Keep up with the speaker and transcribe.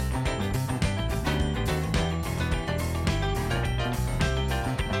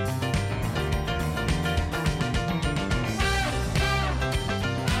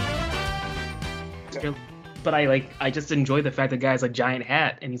But I just enjoy the fact that guy's a giant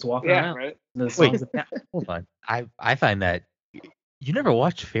hat and he's walking Yeah, around. right. The Wait, songs that hold on. I find that you never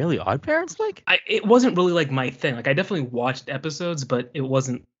watched Fairly Odd Parents, Mike? it wasn't really like my thing. Like I definitely watched episodes, but it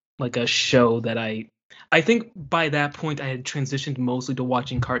wasn't like a show that I think by that point I had transitioned mostly to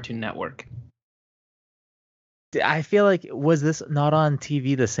watching Cartoon Network. I feel like, was this not on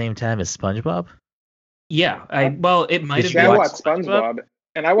TV the same time as SpongeBob? Yeah, it might have you Yeah, I been. watched SpongeBob,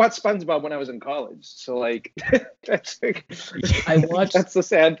 and I watched SpongeBob when I was in college. So like, that's I watched. that's the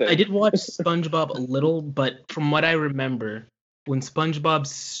sad thing. I did watch SpongeBob a little, but from what I remember, when SpongeBob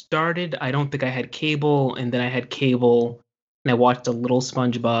started, I don't think I had cable, and then I had cable, and I watched a little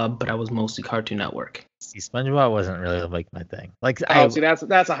SpongeBob, but I was mostly Cartoon Network. See, SpongeBob wasn't really like my thing. Like, See, that's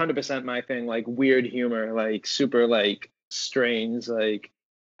 100% my thing. Like weird humor, like super like strange, like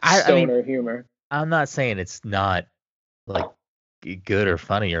stoner humor. I'm not saying it's not like good or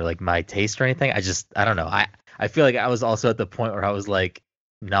funny or like my taste or anything. I don't know. I feel like I was also at the point where I was like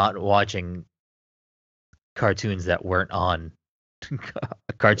not watching cartoons that weren't on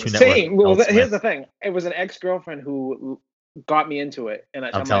Cartoon Network. Same. Well, here's the thing. It was an ex-girlfriend who got me into it, and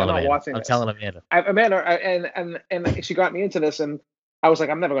I'm not watching this. I'm telling Amanda. Amanda, and she got me into this, and I was like,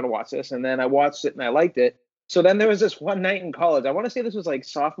 I'm never gonna watch this. And then I watched it, and I liked it. So then there was this one night in college. I want to say this was like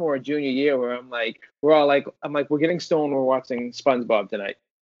sophomore or junior year, where we're getting stoned. We're watching SpongeBob tonight,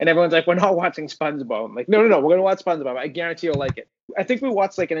 and everyone's like, we're not watching SpongeBob. I'm like, no, we're gonna watch SpongeBob. I guarantee you'll like it. I think we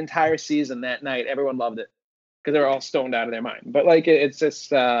watched like an entire season that night. Everyone loved it because they were all stoned out of their mind. But like, it's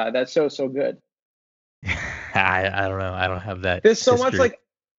just that show's so good. I don't know. I don't have that. There's so much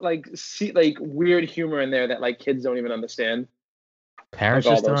like weird humor in there that like kids don't even understand. Parents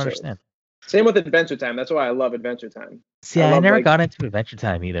just don't understand. Same with Adventure Time. That's why I love Adventure Time. See, I never got into Adventure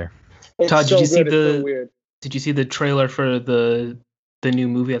Time either. Todd, did you see the trailer for the new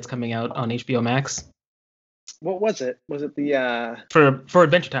movie that's coming out on HBO Max? What was it? Was it the for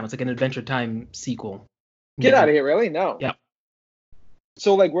Adventure Time? It's like an Adventure Time sequel. Get out of here! Really? No. Yep.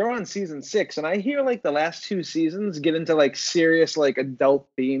 So like we're on season 6, and I hear like the last 2 seasons get into like serious like adult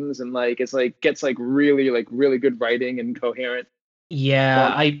themes, and like it's like gets like really good writing and coherent.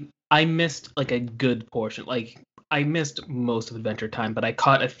 Yeah, I missed like a good portion. Like I missed most of Adventure Time, but I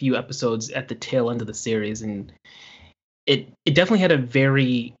caught a few episodes at the tail end of the series, and it definitely had a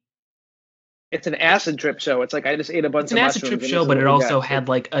very. It's an acid trip show. It's like I just ate a bunch of mushrooms. It's an acid trip show, but it also had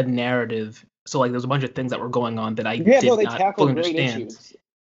like a narrative. So like there's a bunch of things that were going on that I did not fully understand. Issues.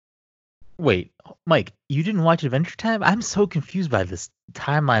 Wait, Mike, you didn't watch Adventure Time? I'm so confused by this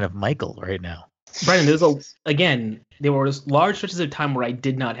timeline of Michael right now. Brandon, there were large stretches of time where I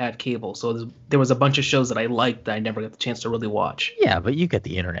did not have cable, so there was a bunch of shows that I liked that I never got the chance to really watch. Yeah, but you get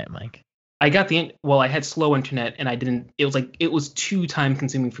the internet, Mike. I had slow internet, and I didn't. It was too time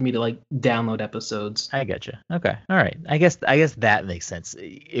consuming for me to like download episodes. I get you. Okay, all right. I guess that makes sense.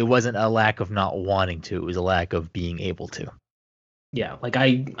 It wasn't a lack of not wanting to; it was a lack of being able to. Yeah, like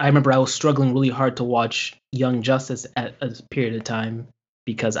I remember I was struggling really hard to watch Young Justice at a period of time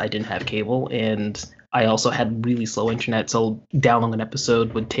because I didn't have cable, and I also had really slow internet, so downloading an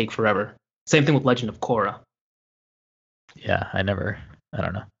episode would take forever. Same thing with Legend of Korra. Yeah, I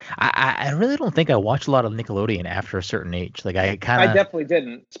don't know. I really don't think I watched a lot of Nickelodeon after a certain age. Like I definitely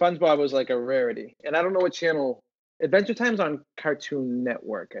didn't. SpongeBob was like a rarity, and I don't know what channel. Adventure Time's on Cartoon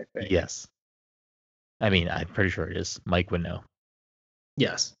Network, I think. Yes. I mean, I'm pretty sure it is. Mike would know.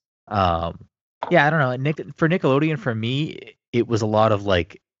 Yes. Yeah, I don't know. For Nickelodeon, for me, it was a lot of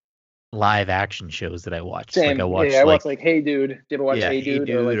like live action shows that I watched. Same. Like I watched, I watched like Hey Dude. Did you ever watch Hey Dude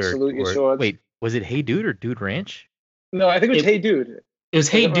or like Salute Your Swords? Wait, was it Hey Dude or Dude Ranch? No, I think it was Hey Dude. It was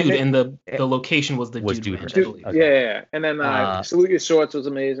Hey Dude, and the location was the Dude Ranch, I believe. Okay. Yeah. And then Salute Your Swords was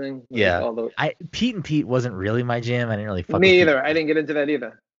amazing. Yeah. Pete and Pete wasn't really my jam. I didn't really fuck me with either. I didn't get into that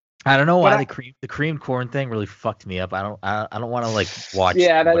either. I don't know why the creamed corn thing really fucked me up. I don't want to like watch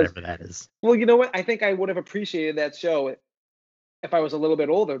whatever that is. Well, you know what? I think I would have appreciated that show if I was a little bit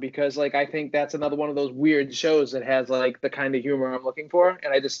older, because like I think that's another one of those weird shows that has like the kind of humor I'm looking for,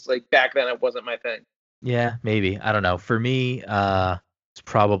 and I just like back then it wasn't my thing. Yeah, maybe. I don't know. For me, it's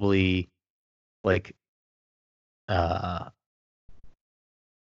probably like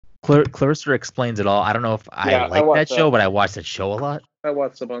Clarissa Explains It All. I don't know if I like that show, but I watched that show a lot. I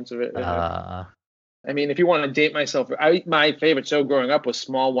watched a bunch of it. Yeah. I mean, if you want to date myself, my favorite show growing up was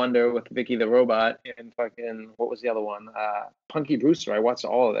Small Wonder with Vicky the Robot and fucking, what was the other one? Punky Brewster. I watched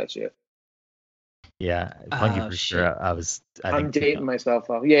all of that shit. Yeah, Punky Brewster. I'm dating myself.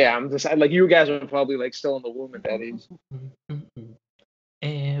 Yeah, I'm just like you guys are probably like still in the womb at that age.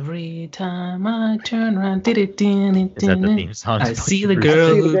 Every Every time I turn around, Is that the theme song? I to see Punky the Brewster? girl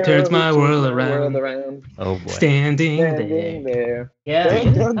See the who girl turns who my world around, Oh boy. standing standing there. there. Yeah.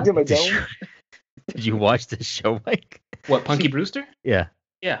 Dun, dun, dun, dun, Did dun. you, did you watch this show, Mike? What, Punky Brewster? Yeah.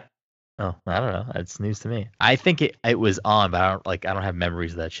 Yeah. Oh, I don't know. That's news to me. I think it was on, but I don't have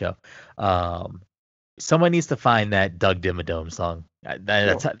memories of that show. Someone needs to find that Doug Dimmadome song.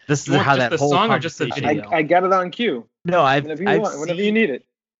 This You is want how just that the whole song or just the conversation. video? I got it on cue. No, Whenever you want, whenever you seen- need it.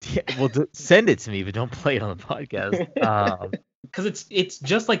 Yeah, well, send it to me, but don't play it on the podcast. Because it's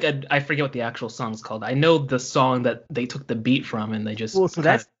just like I forget what the actual song's called. I know the song that they took the beat from and they just Well, so kinda-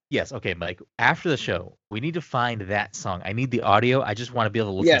 that's yes, okay, Mike. After the show, we need to find that song. I need the audio. I just want to be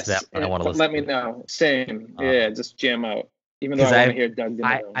able to listen Yes, to that when I want to listen. let me to it. know. Same. Yeah, just jam out. Even though 'Cause I want I- to hear Doug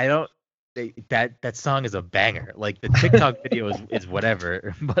Dimmadome. I don't. That song is a banger. Like the TikTok video is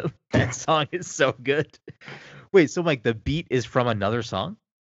whatever, but that song is so good. Wait, so Mike, the beat is from another song?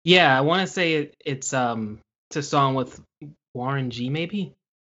 Yeah, I want to say it's a song with Warren G maybe.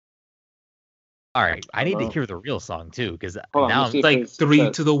 All right, I need to Wow. hear the real song too, because Hold on, now let's see It's like It 3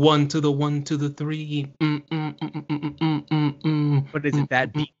 says- to the 1 to the 1 to the 3. but is it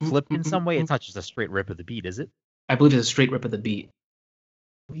that beat flipped in some way? It's not just a straight rip of the beat, is it? I believe it's a straight rip of the beat.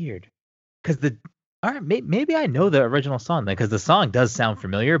 Weird, because all right, maybe I know the original song then, because the song does sound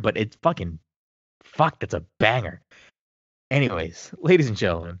familiar, but it's that's a banger. Anyways, ladies and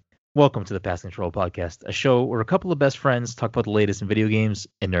gentlemen, welcome to the Pass Control Podcast, a show where a couple of best friends talk about the latest in video games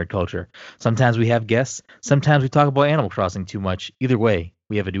and nerd culture. Sometimes we have guests, sometimes we talk about Animal Crossing too much. Either way,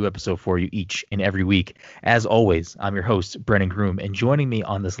 we have a new episode for you each and every week. As always, I'm your host, Brennan Groom, and joining me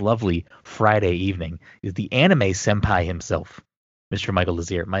on this lovely Friday evening is the anime senpai himself, Mr. Michael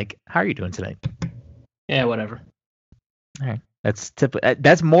Lazier. Mike, how are you doing tonight? Yeah, whatever. All right.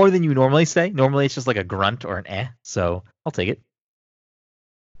 That's more than you normally say. Normally it's just like a grunt or an eh, so I'll take it.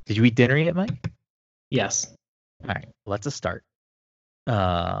 Did you eat dinner yet, Mike? Yes. All right, let's start. You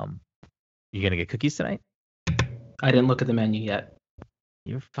gonna get cookies tonight? I didn't look at the menu yet.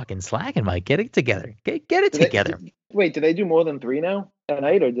 You're fucking slacking, Mike. Get it together. Get it Do they- together. Wait, do they do more than 3 now at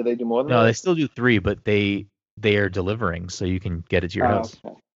night, or do they do more than No, that? they still do 3, but they are delivering, so you can get it to your house.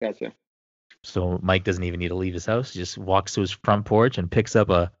 Okay. Gotcha. So Mike doesn't even need to leave his house. He just walks to his front porch and picks up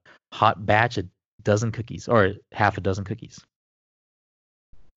a hot batch of dozen cookies, or half a dozen cookies.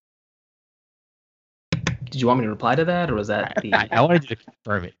 Did you want me to reply to that, or was that the? I wanted you to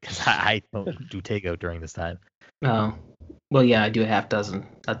confirm it because I don't do takeout during this time. No. Well, yeah, I do a half dozen.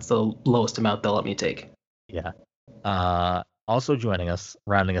 That's the lowest amount they'll let me take. Yeah. Also joining us,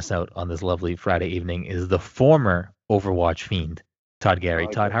 rounding us out on this lovely Friday evening, is the former Overwatch fiend, Todd Gary.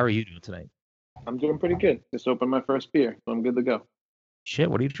 Okay. Todd, how are you doing tonight? I'm doing pretty good. Just opened my first beer, so I'm good to go. Shit,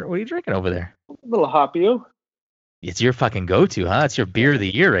 what are you drinking over there? A little Hopio. It's your fucking go-to, huh? It's your beer of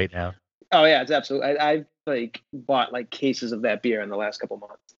the year right now. Oh yeah, it's absolutely. I've like bought like cases of that beer in the last couple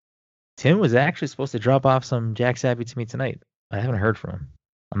months. Tim was actually supposed to drop off some Jack Sabby to me tonight. I haven't heard from him.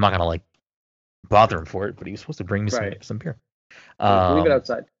 I'm not gonna like bother him for it, but he was supposed to bring me Right. some beer. Leave it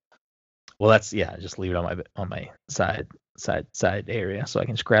outside. Well, just leave it on my side area so I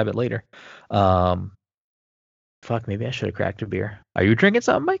can just grab it later. Fuck, maybe I should have cracked a beer. Are you drinking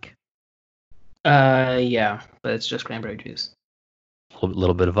something, Mike? Yeah, but it's just cranberry juice. A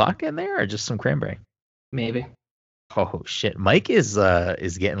little bit of vodka in there, or just some cranberry? Maybe. Oh shit, Mike is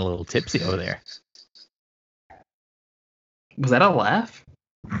getting a little tipsy over there. Was that a laugh?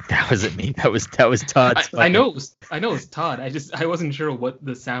 That wasn't me. That was Todd's. I know it was Todd. I wasn't sure what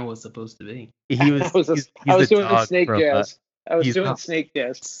the sound was supposed to be. He was. I was doing the dog snake from, jazz. I was he's doing not- snake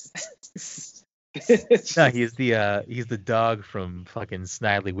jazz. No, he's the dog from fucking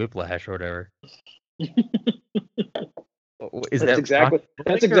Snidely Whiplash or whatever. Is That's that exactly. Rocky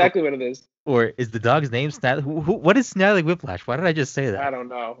That's Horror? exactly what it is. Or is the dog's name Snidely? What is Snidely Whiplash? Why did I just say I that? don't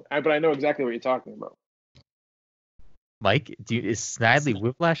know. But I know exactly what you're talking about. Mike, is Snidely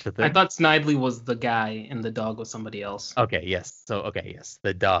Whiplash the thing? I thought Snidely was the guy and the dog was somebody else. Okay, yes. So yes,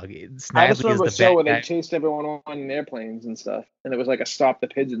 the dog. I just Snidely is remember a the show where bad they guy. chased everyone on airplanes and stuff, and it was like a "Stop the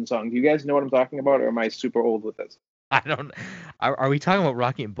Pigeon" song. Do you guys know what I'm talking about, or am I super old with this? I don't. Are we talking about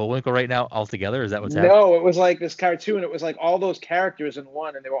Rocky and Bullwinkle right now altogether? Is that what's happening? No, it was like this cartoon. It was like all those characters in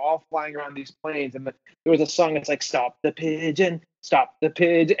one, and they were all flying around these planes. And there was a song that's like "Stop the Pigeon, Stop the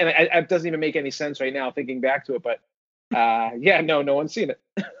Pigeon," and it doesn't even make any sense right now thinking back to it. But yeah, no one's seen it.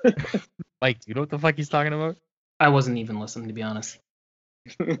 Mike, do you know what the fuck he's talking about? I wasn't even listening, to be honest.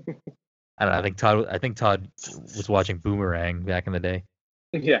 I don't know. I think Todd was watching Boomerang back in the day.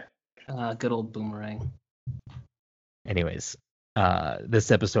 Yeah. Good old Boomerang. Anyways,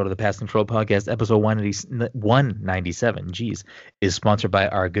 This episode of the Past Control Podcast, episode 197, geez, is sponsored by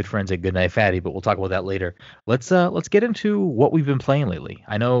our good friends at Goodnight Fatty, but we'll talk about that later. Let's get into what we've been playing lately.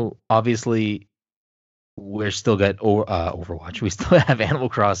 I know, obviously, we're still got Overwatch. We still have Animal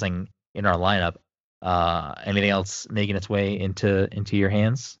Crossing in our lineup. Anything else making its way into your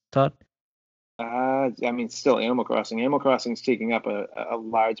hands, Todd? I mean, still Animal Crossing. Animal Crossing is taking up a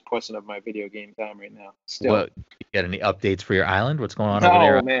large portion of my video game time right now. Still. What, you got any updates for your island? What's going on over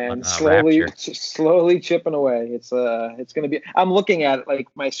there? Oh man, on, slowly chipping away. It's gonna be. I'm looking at like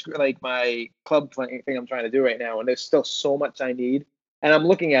my club thing I'm trying to do right now, and there's still so much I need. And I'm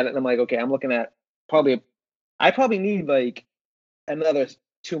looking at it, and I'm like, okay, I'm looking at I probably need like another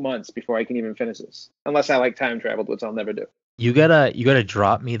 2 months before I can even finish this, unless I like time traveled, which I'll never do. You gotta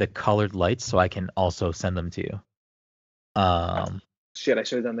drop me the colored lights so I can also send them to you. Shit, I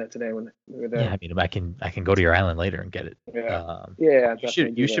should have done that today when we were there. Yeah, I mean, I can go to your island later and get it. Yeah,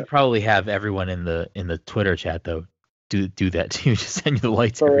 you should probably have everyone in the Twitter chat though do that too. Just send you the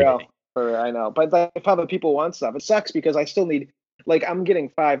lights for every real. day. I know, but if other people want stuff, it sucks because I still need, like, I'm getting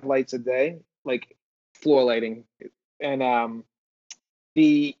 5 lights a day, like floor lighting, and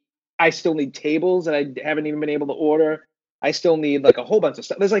I still need tables that I haven't even been able to order. I still need like a whole bunch of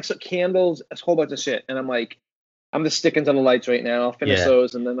stuff. There's like some candles, a whole bunch of shit, and I'm just sticking to the lights right now. I'll finish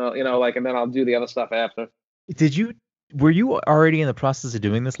those, and then I'll do the other stuff after. Were you already in the process of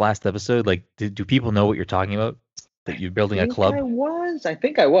doing this last episode? Like, do people know what you're talking about? That you're building a club? I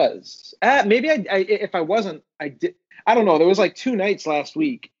think I was. Maybe I if I wasn't, I did. I don't know. There was like 2 nights last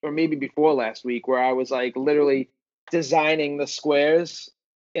week, or maybe before last week, where I was like literally designing the squares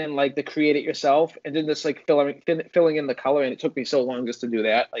and like the create it yourself, and then just like filling in the color, and it took me so long just to do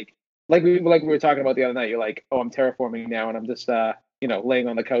that. Like we were talking about the other night. You're like, oh, I'm terraforming now, and I'm just laying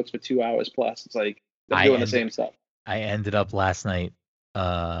on the couch for 2 hours plus. It's like I'm doing the same stuff. I ended up last night.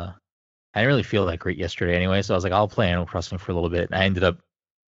 I didn't really feel that great yesterday anyway, so I was like, I'll play Animal Crossing for a little bit. And I ended up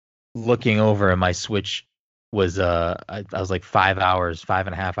looking over, and my Switch was I was like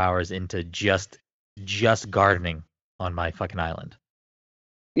 5.5 hours into just gardening on my fucking island.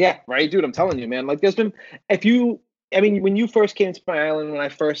 Yeah, right, dude. I'm telling you, man. Like, when you first came to my island, when I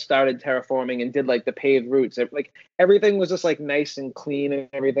first started terraforming and did like the paved routes, like everything was just like nice and clean and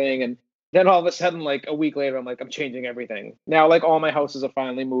everything. And then all of a sudden, like a week later, I'm like, I'm changing everything. Now, like all my houses are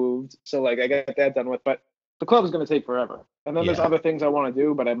finally moved, so like I got that done with. But the club is gonna take forever. And then there's other things I want to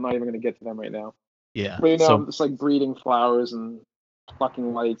do, but I'm not even gonna get to them right now. Yeah. Right now, I'm just like breeding flowers and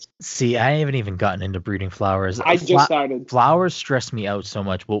plucking lights. See, I haven't even gotten into breeding flowers. I just started. Flowers stress me out so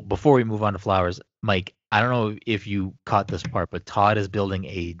much. Well, before we move on to flowers, Mike, I don't know if you caught this part, but Todd is building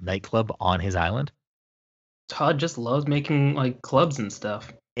a nightclub on his island. Todd just loves making like clubs and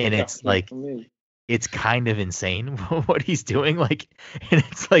stuff. And it's like, it's kind of insane what he's doing. Like, and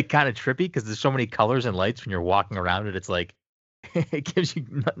it's like kind of trippy because there's so many colors and lights when you're walking around it. It's like, it gives you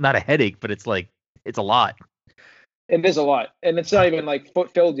not a headache, but it's like, it's a lot. It is a lot, and it's not even like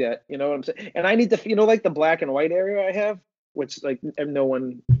filled yet. You know what I'm saying? And I need to, like the black and white area I have, which like no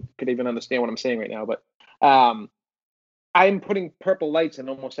one could even understand what I'm saying right now. But I'm putting purple lights in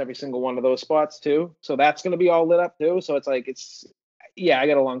almost every single one of those spots too, so that's going to be all lit up too. So it's like I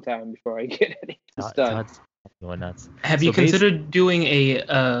got a long time before I get any of this done. Going nuts. Have you considered doing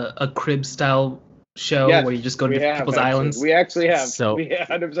a crib style show where you just go to people's islands? We actually have. So we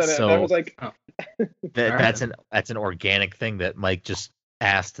 100%. That was like. Oh. That's an organic thing that Mike just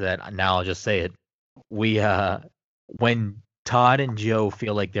asked. That now I'll just say it. We when Todd and Joe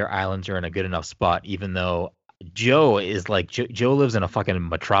feel like their islands are in a good enough spot, even though Joe is like Joe lives in a fucking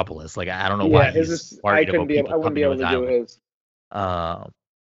metropolis. Like I don't know why he's worried about people coming to his island.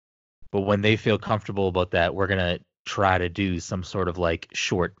 But when they feel comfortable about that, we're gonna try to do some sort of like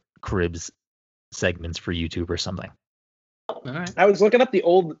short cribs segments for YouTube or something. All right. I was looking up the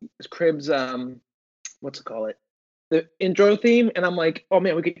old cribs, what's it called? The intro theme, and I'm like, oh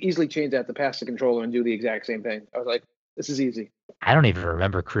man, we could easily change that to pass the controller and do the exact same thing. I was like, this is easy. I don't even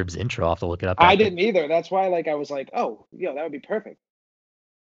remember cribs intro. I'll have to look it up. I didn't either. That's why, like, I was like, oh, yeah, that would be perfect.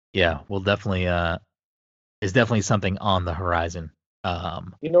 Yeah, we'll definitely. It's definitely something on the horizon.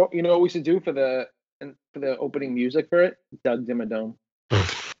 You know what we should do for the opening music for it? Doug Dimmadome.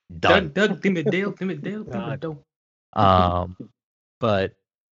 Done. Doug Dimmadome. But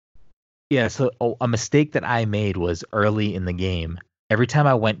yeah, so a mistake that I made was early in the game. Every time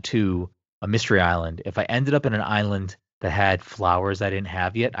I went to a mystery island, if I ended up in an island that had flowers I didn't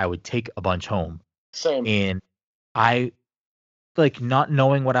have yet, I would take a bunch home. Same. And I, like, not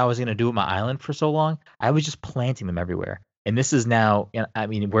knowing what I was going to do with my island for so long, I was just planting them everywhere. And this is now, I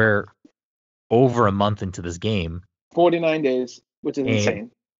mean, we're over a month into this game, 49 days, which is And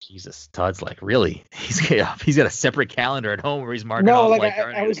insane. Jesus, Todd's like, really? He's got a separate calendar at home where he's marking No, off like like, all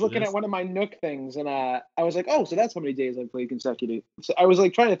right, I was do looking this. at one of my Nook things, and I was like, oh, so that's how many days I played consecutive. So I was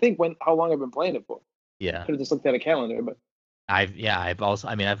like trying to think how long I've been playing it for. Yeah. Could have just looked at a calendar, but I've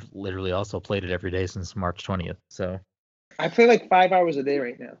literally also played it every day since March 20th. So I play like 5 hours a day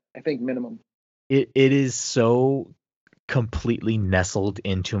right now. I think minimum. it is so completely nestled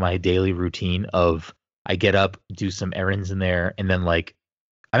into my daily routine of I get up, do some errands in there, and then like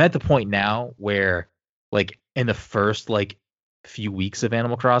I'm at the point now where like in the first like few weeks of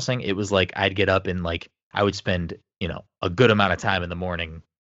Animal Crossing, it was like I'd get up and like I would spend, a good amount of time in the morning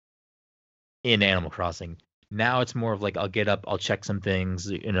in Animal Crossing. Now it's more of like I'll get up, I'll check some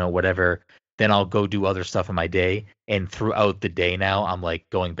things, whatever. Then I'll go do other stuff in my day. And throughout the day now, I'm like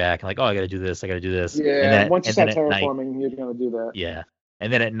going back and like, oh, I gotta do this, I gotta do this. Yeah, once you and start then at night, terraforming, you're gonna do that. yeah.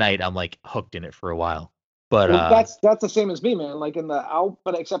 And then at night, I'm like hooked in it for a while. But Well, that's the same as me, man. Like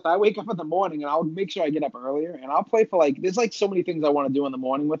but except I wake up in the morning and I'll make sure I get up earlier and I'll play for like there's like so many things I want to do in the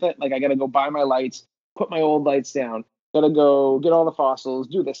morning with it. Like I gotta go buy my lights, put my old lights down, gotta go get all the fossils,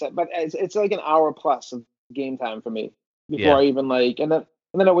 do this. But it's like an hour plus of game time for me before I even like and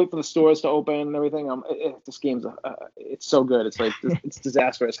then I wait for the stores to open and everything. This game's it's so good. It's like it's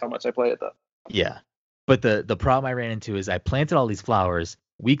disastrous how much I play it though. Yeah, but the problem I ran into is I planted all these flowers.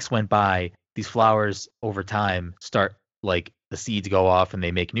 Weeks went by. These flowers over time start like the seeds go off and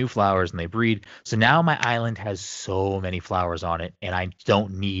they make new flowers and they breed. So now my island has so many flowers on it and I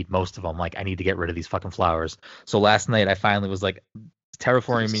don't need most of them. Like I need to get rid of these fucking flowers. So last night I finally was like,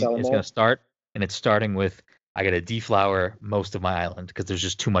 terraforming me is going to start, and it's starting with I got to deflower most of my island because there's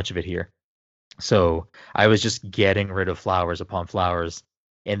just too much of it here. So I was just getting rid of flowers upon flowers.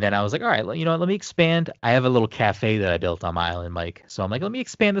 And then I was like, all right, let me expand. I have a little cafe that I built on my island, Mike. So I'm like, let me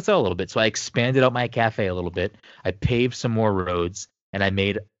expand this out a little bit. So I expanded out my cafe a little bit. I paved some more roads, and I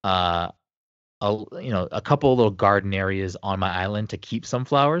made a couple of little garden areas on my island to keep some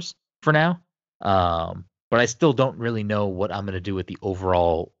flowers for now. But I still don't really know what I'm gonna do with the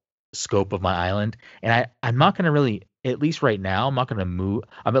overall scope of my island. And I'm not gonna really, at least right now, I'm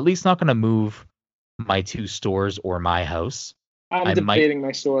at least not gonna move my two stores or my house. I'm debating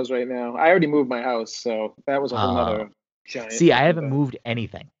my stores right now. I already moved my house, so that was a whole nother giant. See, I haven't moved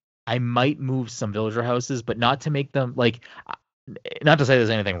anything. I might move some villager houses, but not to make them like, not to say there's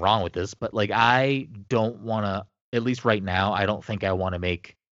anything wrong with this, but like I don't want to, at least right now, I don't think I want to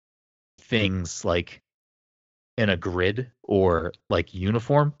make things like in a grid or like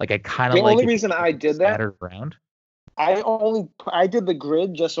uniform. Like I kind of like the only reason I did that around. I did the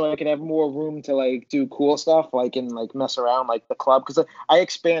grid just so I could have more room to like do cool stuff like and like mess around like the club because I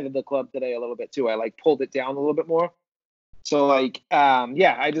expanded the club today a little bit too. I like pulled it down a little bit more. So like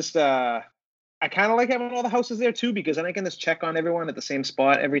I just I kind of like having all the houses there too because then I can just check on everyone at the same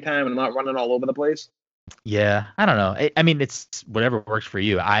spot every time and I'm not running all over the place. Yeah, I don't know. I mean, it's whatever works for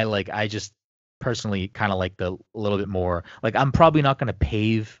you. I just personally kind of like the little bit more. Like I'm probably not going to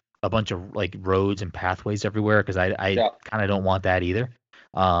pave a bunch of like roads and pathways everywhere because I kind of don't want that either.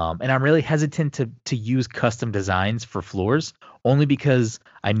 And I'm really hesitant to use custom designs for floors only because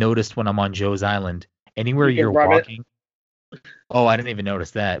I noticed when I'm on Joe's Island, anywhere you're walking. Oh, I didn't even notice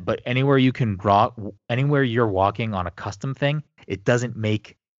that. But anywhere you're walking on a custom thing, it doesn't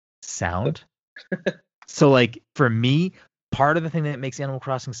make sound. So like for me, part of the thing that makes Animal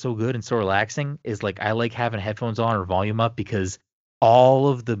Crossing so good and so relaxing is like I like having headphones on or volume up because all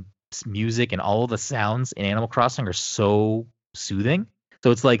of the music and all of the sounds in Animal Crossing are so soothing.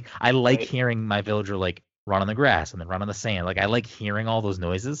 So it's like I like hearing my villager like run on the grass and then run on the sand. Like I like hearing all those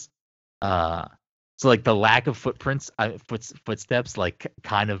noises. So like the lack of footsteps like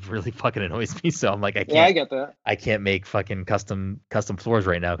kind of really fucking annoys me. So I'm like I get that. I can't make fucking custom floors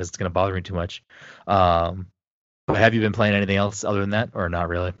right now because it's gonna bother me too much. But have you been playing anything else other than that or not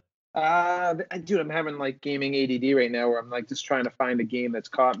really? Dude, I'm having like gaming ADD right now where I'm like just trying to find a game that's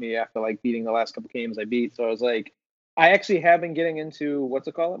caught me after like beating the last couple games I beat. So I was like, I actually have been getting into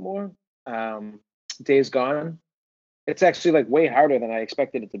more, Days Gone. It's actually like way harder than I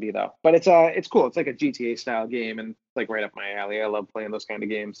expected it to be though. But it's cool. It's like a GTA style game and it's like right up my alley. I love playing those kind of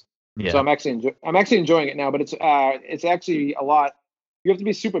games. Yeah. So I'm actually enjoying it now. But it's actually a lot. You have to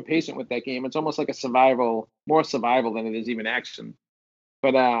be super patient with that game. It's almost like more survival than it is even action.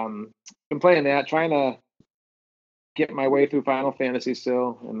 But been playing that, trying to get my way through Final Fantasy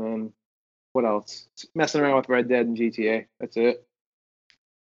still, and then what else? Messing around with Red Dead and GTA. That's it.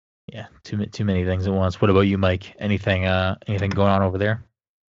 Yeah, too many things at once. What about you, Mike? Anything going on over there?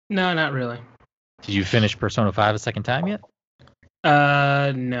 No, not really. Did you finish Persona 5 a second time yet?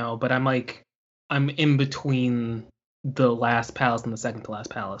 No, but I'm in between the last palace and the second to last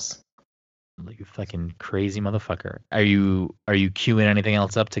palace. Like a fucking crazy motherfucker. Are you queuing anything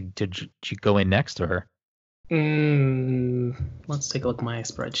else up to go in next, or? Let's take a look at my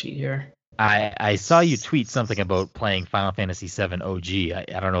spreadsheet here. I saw you tweet something about playing Final Fantasy VII OG.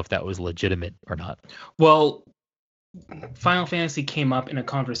 I don't know if that was legitimate or not. Well, Final Fantasy came up in a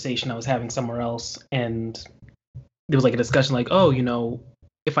conversation I was having somewhere else, and there was like a discussion like, oh,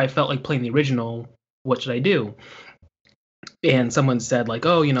 if I felt like playing the original, what should I do? And someone said like,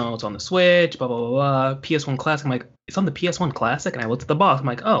 oh, it's on the Switch, blah, blah, blah, blah, PS1 Classic. I'm like, it's on the PS1 Classic? And I looked at the box. I'm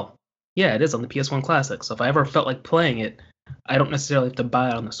like, oh, yeah, it is on the PS1 Classic. So if I ever felt like playing it, I don't necessarily have to buy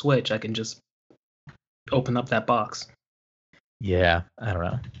it on the Switch. I can just open up that box. Yeah, I don't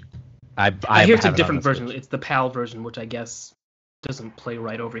know. I hear it's a different version. It's the PAL version, which I guess doesn't play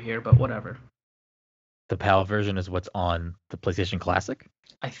right over here, but whatever. The PAL version is what's on the PlayStation Classic?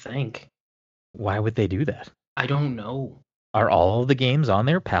 I think. Why would they do that? I don't know. Are all of the games on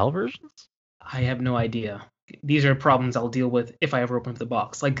their PAL versions? I have no idea. These are problems I'll deal with if I ever open up the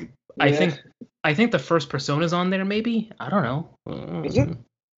box. Like, yeah. I think the first Persona's on there, maybe? I don't know. Is it?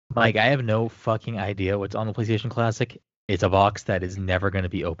 Mike, I have no fucking idea what's on the PlayStation Classic. It's a box that is never going to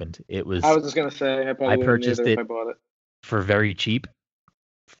be opened. I was just going to say, I purchased it if I bought it for very cheap,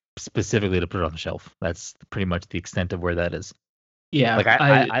 specifically to put it on the shelf. That's pretty much the extent of where that is. Yeah. Like,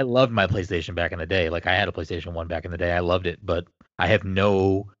 I loved my PlayStation back in the day. Like, I had a PlayStation 1 back in the day. I loved it, but I have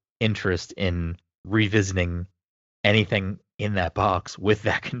no interest in revisiting anything in that box with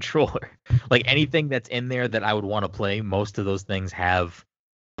that controller. Like, anything that's in there that I would want to play, most of those things have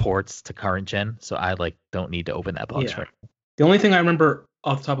ports to current gen, so I don't need to open that box right now. The only thing I remember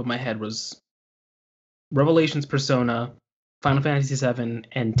off the top of my head was Revelations, Persona, Final Fantasy VII,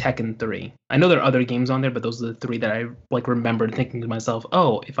 and Tekken 3. I know there are other games on there, but those are the three that I remembered thinking to myself,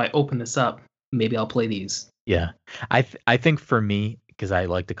 oh, if I open this up, maybe I'll play these. Yeah. I think for me, because I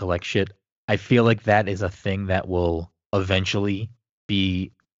like to collect shit, I feel like that is a thing that will eventually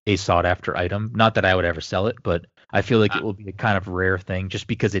be a sought after item. Not that I would ever sell it, but I feel like it will be a kind of rare thing just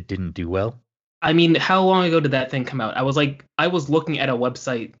because it didn't do well. I mean, how long ago did that thing come out? I was looking at a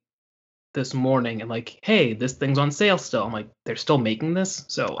website this morning and like, hey, this thing's on sale still. I'm like, they're still making this?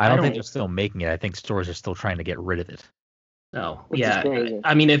 So I don't think they're still making it. I think stores are still trying to get rid of it. Oh, yeah.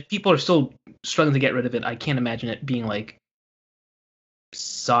 I mean, if people are still struggling to get rid of it, I can't imagine it being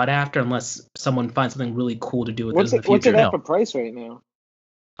sought after unless someone finds something really cool to do with it in the future. What's it at for price right now?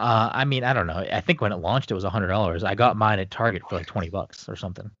 I mean, I don't know. I think when it launched, it was $100. I got mine at Target for $20 or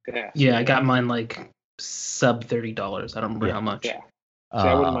something. Yeah, I got mine sub $30. I don't remember how much. Yeah, so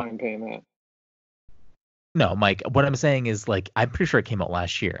I wouldn't mind paying that. No, Mike. What I'm saying is I'm pretty sure it came out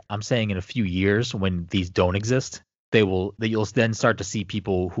last year. I'm saying in a few years when these don't exist, you'll then start to see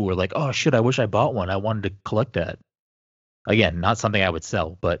people who are like, oh shit, I wish I bought one. I wanted to collect that. Again, not something I would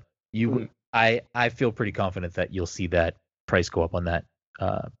sell, but I feel pretty confident that you'll see that price go up on that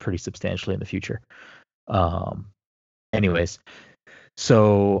pretty substantially in the future. Anyways,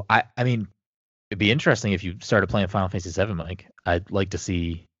 so I mean, it'd be interesting if you started playing Final Fantasy VII, Mike. I'd like to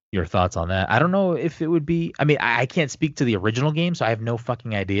see your thoughts on that. I don't know if it would be. I mean, I can't speak to the original game, so I have no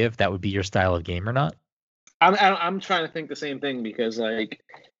fucking idea if that would be your style of game or not. I'm trying to think the same thing because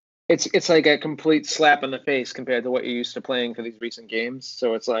it's like a complete slap in the face compared to what you're used to playing for these recent games.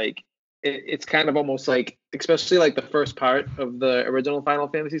 So it's it's kind of almost especially the first part of the original Final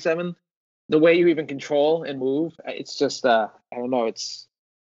Fantasy VII, the way you even control and move, it's just I don't know, it's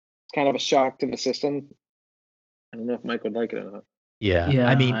kind of a shock to the system. I don't know if Mike would like it or not. Yeah.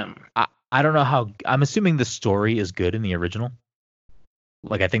 I mean, I don't know how. I'm assuming the story is good in the original.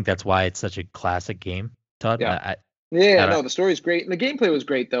 I think that's why it's such a classic game, Todd. Yeah. No, the story's great, and the gameplay was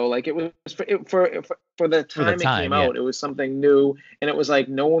great though. It was for the time it came out, it was something new, and it was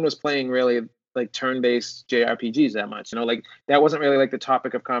no one was playing really turn-based JRPGs that much. That wasn't really the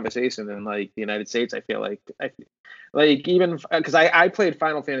topic of conversation in the United States. I feel even because I played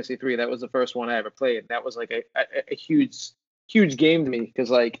Final Fantasy 3. That was the first one I ever played. That was a huge game to me because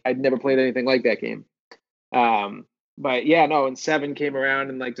I'd never played anything like that game. But yeah, no, and 7 came around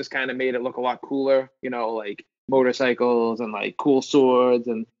and just kind of made it look a lot cooler. Motorcycles and cool swords,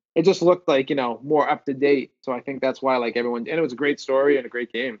 and it just looked more up to date. So I think that's why everyone, and it was a great story and a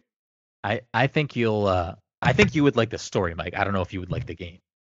great game. I think I think you would like the story, Mike. I don't know if you would like the game.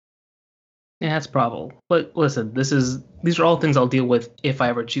 Yeah, that's probable. But listen, these are all things I'll deal with if I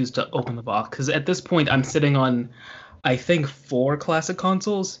ever choose to open the box. Because at this point, I'm sitting on, I think, 4 classic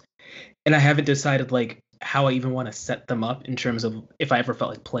consoles, and I haven't decided how I even want to set them up in terms of if I ever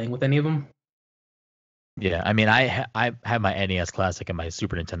felt like playing with any of them. Yeah, I mean, I have my NES Classic and my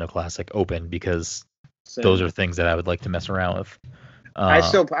Super Nintendo Classic open because those are things that I would like to mess around with.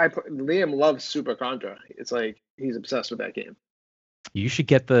 Liam loves Super Contra. It's like he's obsessed with that game. You should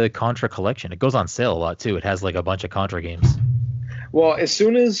get the Contra collection. It goes on sale a lot too. It has like a bunch of Contra games. Well, as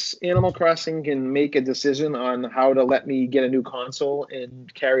soon as Animal Crossing can make a decision on how to let me get a new console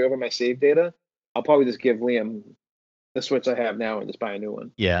and carry over my save data, I'll probably just give Liam the Switch I have now and just buy a new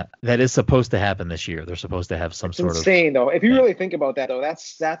one. Yeah, that is supposed to happen this year. They're supposed to have some sort of insane though. If you really think about that though,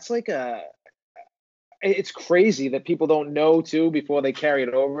 that's like it's crazy that people don't know too before they carry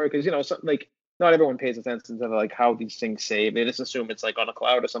it over, because something like not everyone pays attention to like how these things save. They just assume it's like on a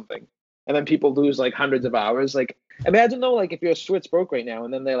cloud or something. And then people lose like hundreds of hours. Like, imagine though, like if your Switch broke right now,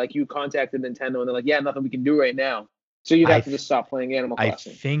 and then they're like, you contacted Nintendo, and they're like, yeah, nothing we can do right now. So you'd have to just stop playing Animal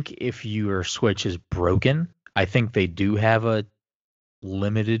Crossing. I think if your Switch is broken, I think they do have a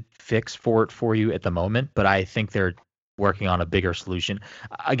limited fix for it for you at the moment. But I think they're working on a bigger solution.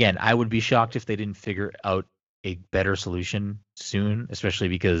 Again, I would be shocked if they didn't figure out a better solution soon, especially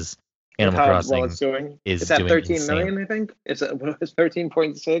because Animal Crossing it's at 13 million, I think. It's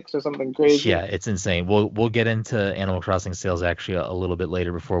 13.6 or something crazy. Yeah, it's insane. We'll get into Animal Crossing sales actually a little bit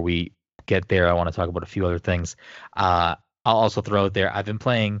later. Before we get there, I want to talk about a few other things. I'll also throw out there, I've been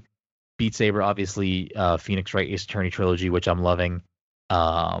playing Beat Saber, obviously, Phoenix Wright Ace Attorney trilogy, which I'm loving.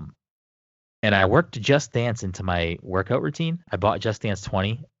 And I worked Just Dance into my workout routine. I bought Just Dance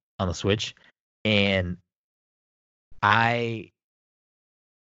 20 on the Switch, and I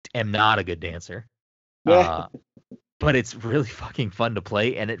am not a good dancer. But it's really fucking fun to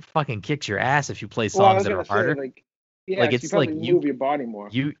play, and it fucking kicks your ass if you play songs that are harder. It's like you move your body more.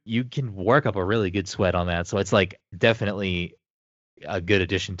 You can work up a really good sweat on that, so it's like definitely a good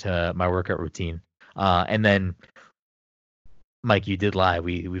addition to my workout routine. And then, Mike, you did lie.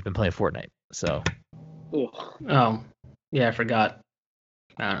 We've been playing Fortnite, so. Oh, yeah, I forgot.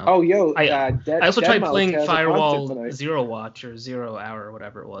 I don't know. Oh, yo, I also tried playing Firewall Zero Watch or 0 Hour or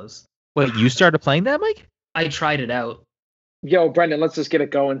whatever it was. Wait, you started playing that, Mike? I tried it out. Yo, Brendan, let's just get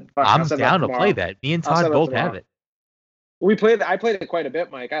it going. I'm down to play that. Me and Todd both have it. I played it quite a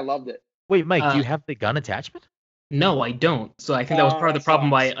bit, Mike. I loved it. Wait, Mike, do you have the gun attachment? No, I don't. So I think that was part of the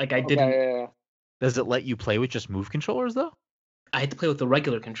problem why I didn't. Yeah. Does it let you play with just move controllers though? I had to play with the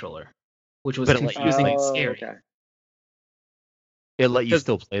regular controller, which was confusing and scary. Okay. It let you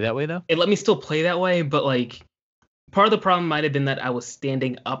still play that way though? It let me still play that way, but like part of the problem might have been that I was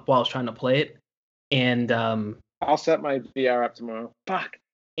standing up while I was trying to play it, and I'll set my VR up tomorrow. Fuck.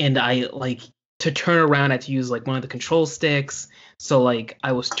 And I to turn around I had to use like one of the control sticks, so like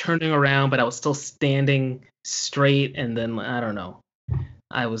I was turning around but I was still standing straight, and then I don't know,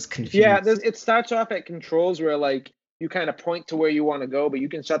 I was confused. Yeah, it starts off at controls where like you kind of point to where you want to go, but you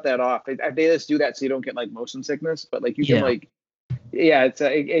can shut that off. They just do that so you don't get like motion sickness, but like you can like. Yeah, it's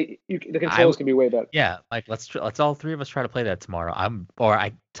the controls can be way better. Yeah, like let's all three of us try to play that tomorrow.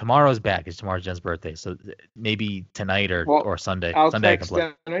 Tomorrow's back. It's tomorrow's Jen's birthday, so maybe tonight or Sunday. Sunday text I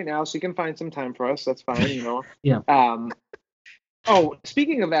can play right now, so you can find some time for us. That's fine, Yeah. Oh,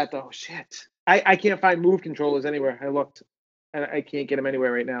 speaking of that though, shit, I can't find move controllers anywhere. I looked, and I can't get them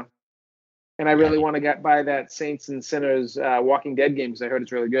anywhere right now. And I really want to buy that Saints and Sinners Walking Dead game because I heard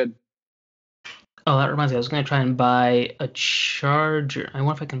it's really good. Oh, that reminds me. I was going to try and buy a charger. I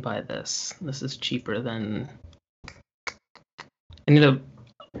wonder if I can buy this. This is cheaper than...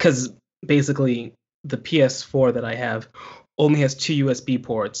 Because basically the PS4 that I have only has 2 USB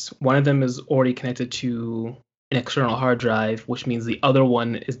ports. One of them is already connected to an external hard drive, which means the other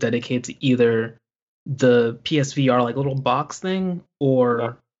one is dedicated to either the PSVR like little box thing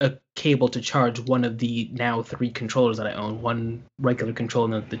or a cable to charge one of the now 3 controllers that I own. One regular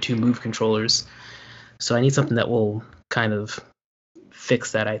controller and the 2 move controllers. So I need something that will kind of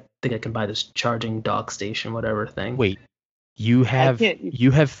fix that. I think I can buy this charging dock station, whatever thing. Wait, you have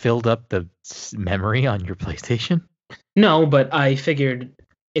filled up the memory on your PlayStation? No, but I figured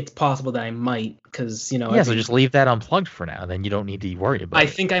it's possible that I might, because so just leave that unplugged for now. Then you don't need to worry about it. I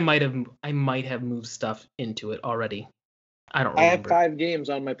think I might have moved stuff into it already. I don't remember. I have 5 games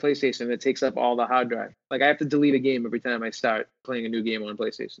on my PlayStation that takes up all the hard drive. Like I have to delete a game every time I start playing a new game on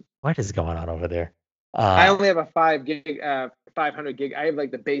PlayStation. What is going on over there? I only have a 500 gig. I have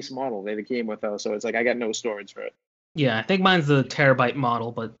like the base model they came with though, so it's like I got no storage for it. Yeah, I think mine's the terabyte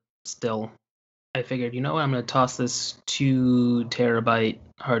model, but still, I figured, I'm gonna toss this 2 terabyte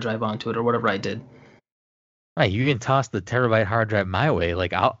hard drive onto it or whatever I did. Right, you can toss the terabyte hard drive my way.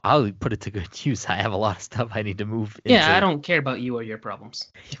 Like I'll put it to good use. I have a lot of stuff I need to move. Yeah, I don't care about you or your problems.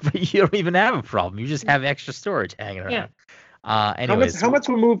 But you don't even have a problem. You just have extra storage hanging around. Anyways, How much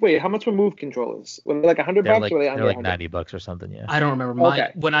were move? Wait, how much were move controllers? Were they like they're $100 like or were they they're under like 100? $90 or something. Yeah. I don't remember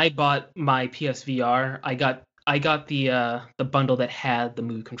Okay. when I bought my PSVR, I got the bundle that had the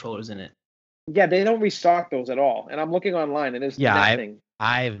Move controllers in it. Yeah, they don't restock those at all. And I'm looking online and there's Yeah, nothing.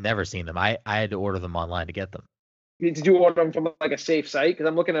 I've never seen them. I had to order them online to get them. Did you order them from like a safe site? Because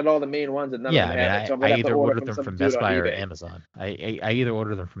I'm looking at all the main ones and none Yeah, of I them mean, have it. So I'm I gonna have to either order ordered them some from dude Best on Buy or eBay. Amazon. I either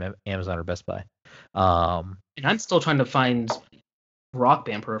ordered them from Amazon or Best Buy. And I'm still trying to find Rock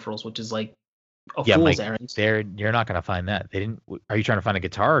Band peripherals, which is like a Yeah, fool's Mike, errand. you're not gonna find that. They didn't. Are you trying to find a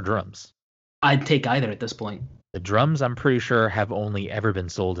guitar or drums? I'd take either at this point. The drums, I'm pretty sure, have only ever been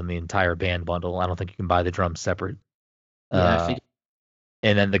sold in the entire band bundle. I don't think you can buy the drums separate. Yeah,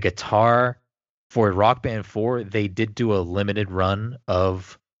 And then the guitar for Rock Band 4, they did do a limited run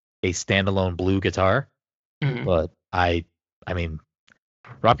of a standalone blue guitar. Mhm. But I mean,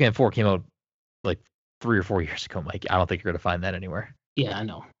 Rock Band 4 came out like 3 or 4 years ago, Mike. I don't think you're gonna find that anywhere. Yeah, I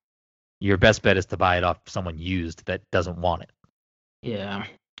know. Your best bet is to buy it off someone used that doesn't want it. Yeah.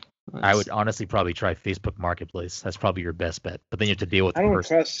 I would honestly probably try Facebook Marketplace. That's probably your best bet. But then you have to deal with I the don't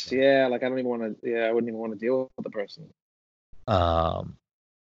person. trust. Yeah, like I don't even want to. Yeah, I wouldn't even want to deal with the person.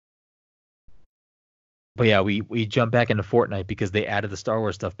 But yeah, we jump back into Fortnite because they added the Star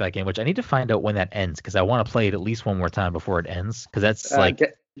Wars stuff back in, which I need to find out when that ends because I want to play it at least one more time before it ends. Because that's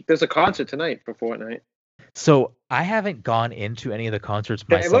There's a concert tonight for Fortnite. So I haven't gone into any of the concerts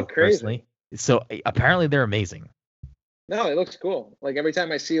They myself look crazy. personally. So apparently they're amazing. No, it looks cool. Like every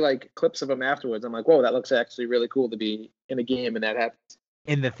time I see like clips of them afterwards, I'm like, whoa, that looks actually really cool to be in a game and that happens.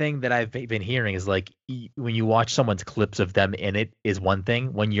 And the thing that I've been hearing is like when you watch someone's clips of them in it is one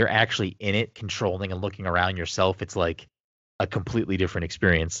thing. When you're actually in it, controlling and looking around yourself, it's like a completely different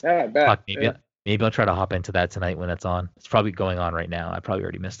experience. Yeah, I bet. Fuck, maybe I'll try to hop into that tonight when that's on. It's probably going on right now. I probably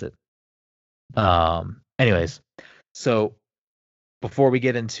already missed it. Anyways, so before we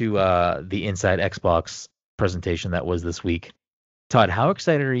get into the Inside Xbox presentation that was this week, Todd, how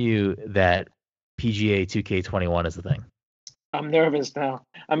excited are you that PGA 2K21 is the thing? I'm nervous now.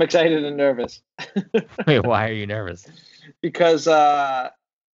 I'm excited and nervous. Wait, why are you nervous? Because that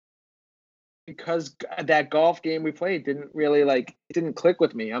golf game we played didn't really it didn't click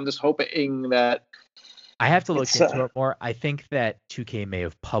with me. I'm just hoping that I have to look into it more. I think that 2K may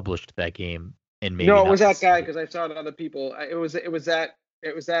have published that game and maybe no, it was that guy because I saw it other people. It was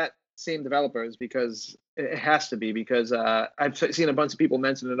that same developers because it has to be because I've seen a bunch of people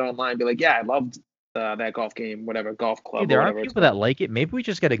mention it online, be like, yeah, I loved that golf game, whatever golf club. Hey, there or are people that like it. Maybe we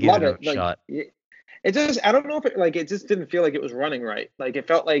just got to give it a shot. It just I don't know if it just didn't feel like it was running right. Like it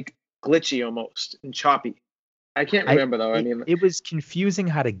felt like glitchy almost and choppy. I can't remember though. It was confusing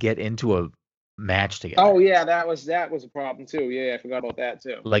how to get into a match together. Oh yeah, that was a problem too. Yeah, I forgot about that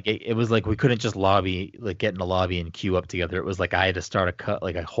too. Like it was like we couldn't just get in a lobby and queue up together. It was like I had to start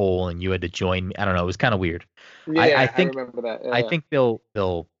a hole and you had to join me. I don't know. It was kind of weird. Yeah, I remember that. Yeah. I think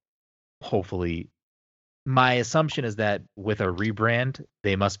they'll hopefully. My assumption is that with a rebrand,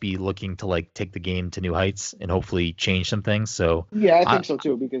 they must be looking to take the game to new heights and hopefully change some things. So yeah, I think so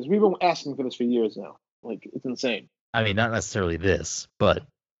too because we've been asking for this for years now. Like it's insane. I mean, not necessarily this, but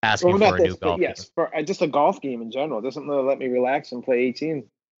asking for a new golf game. Yes, for just a golf game in general. It doesn't let me relax and play 18.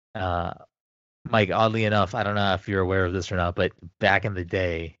 Mike, oddly enough, I don't know if you're aware of this or not, but back in the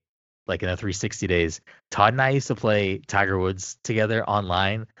day, like in the 360 days, Todd and I used to play Tiger Woods together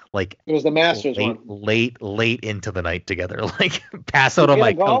online. Like it was the Masters late into the night together. Like pass out on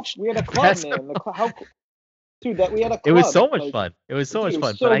my couch. We had a club, man. Dude, we had a club. It was so much fun. It was so much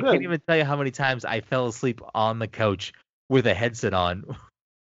fun. So but I can't even tell you how many times I fell asleep on the couch with a headset on,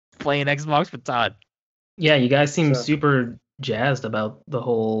 playing Xbox with Todd. Yeah, you guys seem super jazzed about the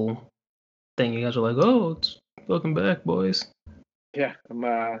whole thing. You guys are like, "Oh, it's welcome back, boys." Yeah,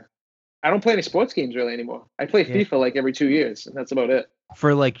 I don't play any sports games really anymore. I play FIFA every 2 years, and that's about it.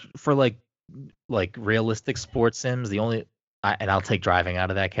 For realistic sports sims, the only and I'll take driving out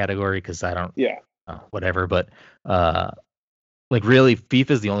of that category because I don't. Yeah. Whatever, but really,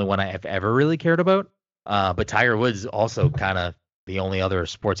 FIFA is the only one I have ever really cared about. But Tiger Woods is also kind of the only other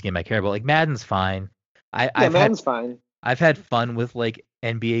sports game I care about. Like Madden's fine. Madden's fine. I've had fun with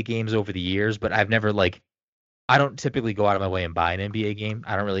NBA games over the years, but I've never I don't typically go out of my way and buy an NBA game.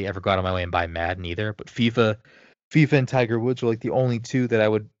 I don't really ever go out of my way and buy Madden either. But FIFA and Tiger Woods are the only two that I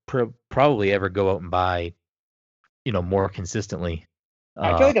would probably ever go out and buy, more consistently.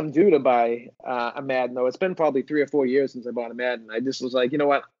 I feel like I'm due to buy a Madden though. It's been probably 3 or 4 years since I bought a Madden. I just was like, you know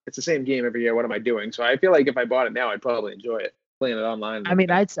what? It's the same game every year. What am I doing? So I feel like if I bought it now, I'd probably enjoy it playing it online. I mean,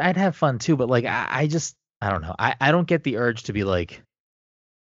 I'd have fun too, but I don't know. I don't get the urge to be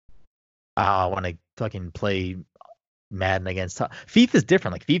I want to fucking play Madden against Todd. FIFA is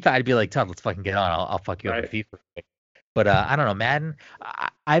different. Like FIFA, I'd be like, Todd, let's fucking get on. I'll fuck you up in Right. FIFA. But I don't know, Madden.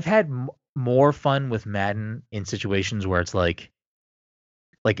 I've had more fun with Madden in situations where it's like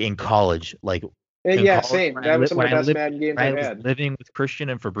in college, like in Yeah, college same. That was some of the best Madden games when I I've was had. living with Christian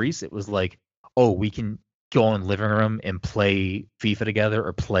and Fabrice, it was like, oh, we can go in the living room and play FIFA together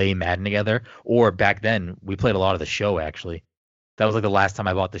or play Madden together. Or back then, we played a lot of the show actually. That was like the last time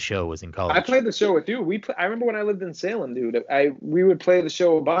I bought the show was in I college. played the show with you. I remember when I lived in Salem, dude. We would play the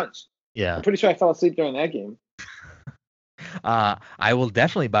show a bunch. Yeah. I'm pretty sure I fell asleep during that game. I will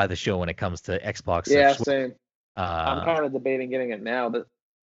definitely buy the show when it comes to Xbox. Yeah, same. I'm Uh, kind of debating getting it now, but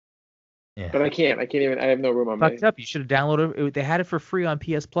yeah. I can't. I can't even. I have no room on my. Fucked up. You should have downloaded it. They had it for free on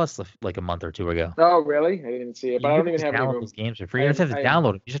PS Plus like a month or two ago. Oh, really? I didn't even see it, but I You don't can even just have any download room. those games for free. You don't have to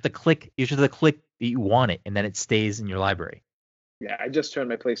download it. You just have to click. You just have to click that you want it, and then it stays in your library. Yeah, I just turned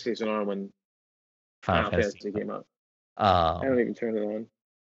my PlayStation on when Final Fantasy came out. I don't Um, even turn it on.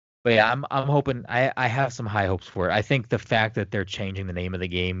 but yeah, I'm hoping. I have some high hopes for it. I think the fact that they're changing the name of the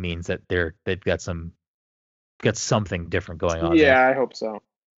game means that they've got something different going on. Yeah, there. I hope so.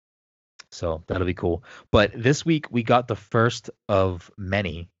 So that'll be cool. But this week we got the first of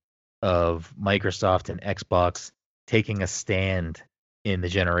many of Microsoft and Xbox taking a stand in the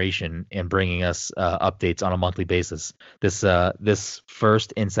generation and bringing us updates on a monthly basis. This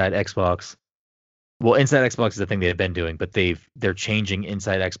first Inside Xbox, well, Inside Xbox is the thing they've been doing, but they're changing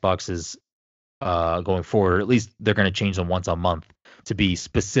Inside Xboxes going forward. Or at least they're going to change them once a month to be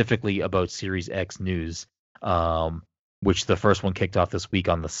specifically about Series X news. Which the first one kicked off this week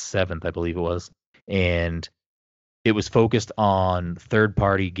on the 7th, I believe it was. And it was focused on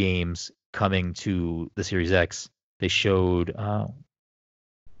third-party games coming to the Series X. They showed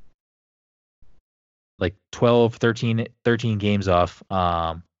like 12, 13 games off,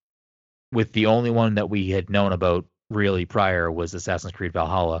 with the only one that we had known about really prior was Assassin's Creed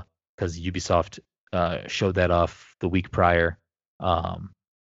Valhalla, because Ubisoft showed that off the week prior.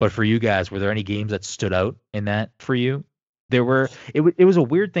 But for you guys, were there any games that stood out in that for you? It was a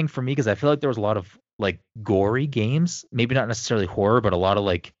weird thing for me because I feel like there was a lot of like gory games, maybe not necessarily horror, but a lot of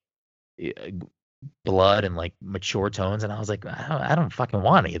like blood and like mature tones, and I was like, I don't fucking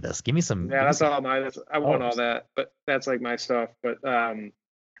want any of this. Give me some. Yeah, that's all I want all that, but that's like my stuff. But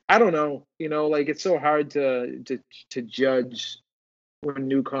I don't know. Like it's so hard to judge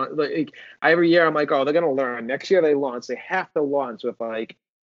when every year I'm like, oh, they're gonna learn. Next year they have to launch with like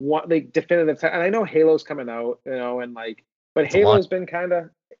one like definitive. And I know Halo's coming out, and like. But Halo's been kind of,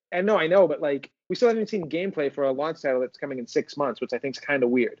 I know, but like we still haven't seen gameplay for a launch title that's coming in 6 months, which I think is kind of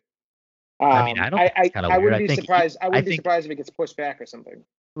weird. I mean, I don't think it's kind of weird. Wouldn't be surprised. I wouldn't be surprised if it gets pushed back or something.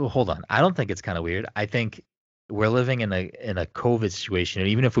 Well, hold on. I don't think it's kind of weird. I think we're living in a COVID situation, and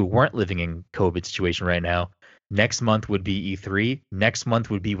even if we weren't living in COVID situation right now, next month would be E3. Next month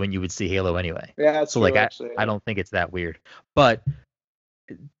would be when you would see Halo anyway. Yeah, that's so true, like actually. I don't think it's that weird. But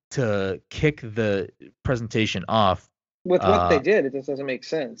to kick the presentation off. With what they did, it just doesn't make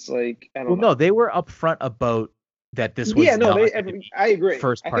sense. Like, I don't know. No, they were upfront about that this was I agree.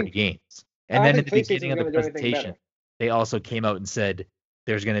 First-party games. And then at the beginning of the presentation, they also came out and said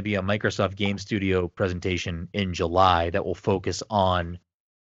there's going to be a Microsoft Game Studio presentation in July that will focus on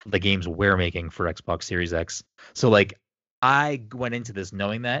the games we're making for Xbox Series X. So, like, I went into this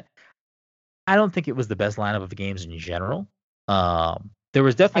knowing that. I don't think it was the best lineup of the games in general. There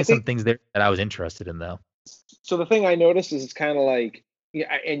was definitely some things there that I was interested in, though. So the thing I noticed is it's kind of like,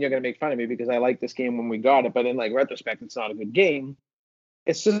 and you're gonna make fun of me because I liked this game when we got it, but in like retrospect, it's not a good game.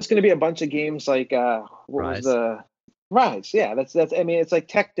 It's just gonna be a bunch of games like Rise. Was the Rise? Yeah, that's. I mean, it's like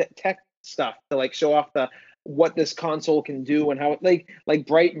tech stuff to like show off what this console can do and how it like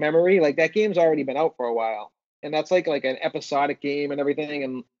Bright Memory, like that game's already been out for a while, and that's like an episodic game and everything,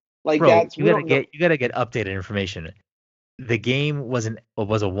 and like that's you gotta get updated information. The game was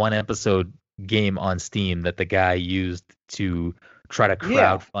a one episode game on Steam that the guy used to try to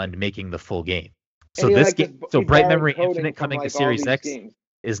crowdfund making the full game. So this game, Bright Memory Infinite coming to Series X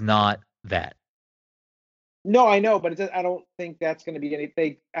is not that. No, I know, but I don't think that's going to be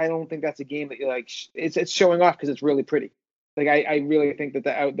anything. I don't think that's a game that you like. It's showing off because it's really pretty. Like I really think that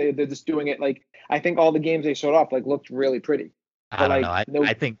they're just doing it. Like I think all the games they showed off looked really pretty. I don't know.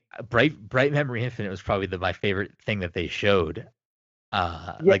 I think Bright Memory Infinite was probably my favorite thing that they showed.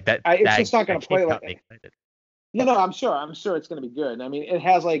 Like that. It's just not going to play like that. No, I'm sure it's going to be good. I mean, it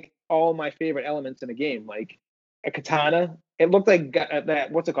has like all my favorite elements in a game, like a katana. It looked like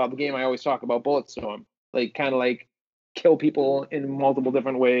that. What's it called? The game I always talk about, Bulletstorm. Like kind of like kill people in multiple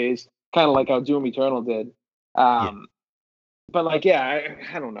different ways, kind of like how Doom Eternal did. But like, I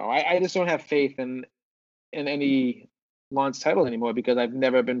don't know. I just don't have faith in any launch title anymore because I've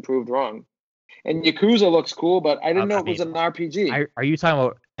never been proved wrong. And Yakuza looks cool, but I didn't know I it was mean, an RPG. are you talking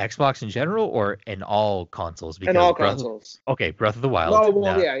about Xbox in general or in all consoles? And Because all consoles. Okay, Breath of the Wild. No,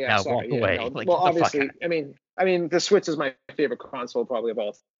 well, yeah, Now walk sorry, yeah, away. no. Like, Well, get the fuck obviously, out. I mean, the Switch is my favorite console probably of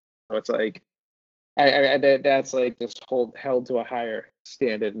all. So it's like, that's like just held to a higher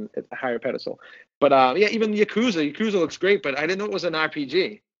standard and a higher pedestal. But yeah, even Yakuza looks great, but I didn't know it was an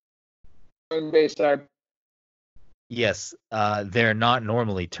RPG. Turn-based RPG. Yes, they're not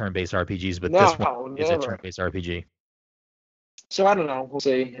normally turn-based RPGs, but No, this one is a never. turn-based RPG. So I don't know. We'll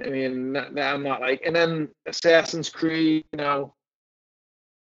see. I mean, I'm not like, and then Assassin's Creed. I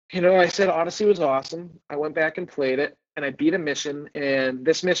said Odyssey was awesome. I went back and played it, and I beat a mission. And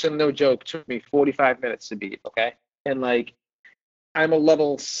this mission, no joke, took me 45 minutes to beat. Okay, and like, I'm a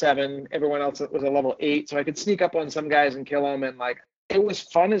level 7. Everyone else was a level 8, so I could sneak up on some guys and kill them. And like, it was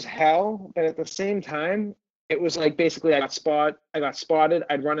fun as hell, but at the same time, it was like basically I got spotted.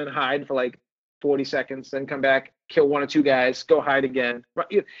 I'd run and hide for like 40 seconds, then come back, kill 1 or 2 guys, go hide again.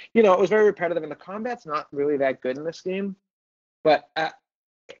 It was very repetitive, and the combat's not really that good in this game. But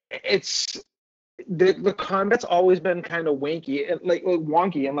it's the combat's always been kind of wanky and like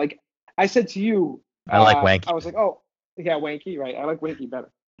wonky. And like I said to you, I like wanky. I was like, oh yeah, wanky, right? I like wanky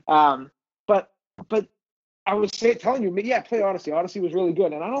better. But I was telling you, yeah, play Odyssey. Odyssey was really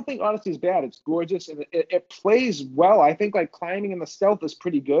good, and I don't think Odyssey is bad. It's gorgeous and it plays well. I think like climbing and the stealth is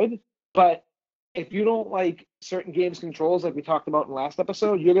pretty good, but if you don't like certain games controls, like we talked about in the last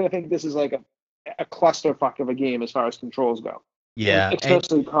episode, you're gonna think this is like a clusterfuck of a game as far as controls go. Yeah,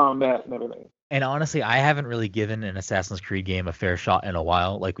 especially combat and everything. And honestly, I haven't really given an Assassin's Creed game a fair shot in a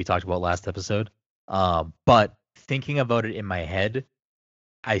while, like we talked about last episode. But thinking about it in my head,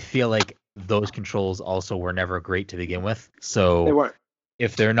 I feel like those controls also were never great to begin with. So They weren't.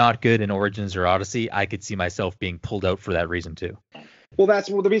 If they're not good in Origins or Odyssey, I could see myself being pulled out for that reason too. Well,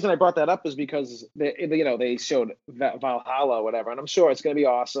 the reason I brought that up is because they showed Valhalla or whatever, and I'm sure it's going to be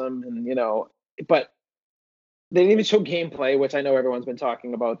awesome, and but they didn't even show gameplay, which I know everyone's been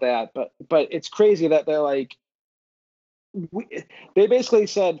talking about that, but it's crazy that they're like, they basically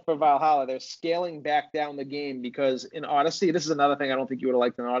said for Valhalla they're scaling back down the game because in Odyssey, this is another thing I don't think you would have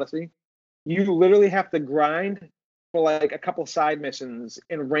liked in Odyssey. You literally have to grind for like a couple side missions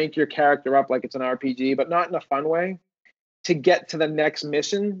and rank your character up like it's an RPG, but not in a fun way, to get to the next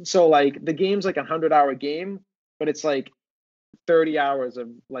mission. So like the game's like a 100-hour game, but it's like 30 hours of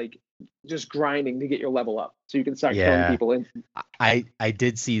like just grinding to get your level up so you can start killing people in. I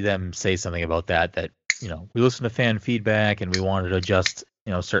did see them say something about that we listened to fan feedback and we wanted to adjust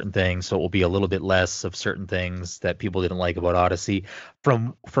certain things, so it will be a little bit less of certain things that people didn't like about Odyssey.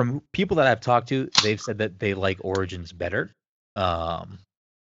 From people that I've talked to, they've said that they like Origins better, because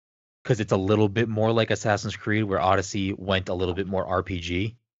it's a little bit more like Assassin's Creed, where Odyssey went a little bit more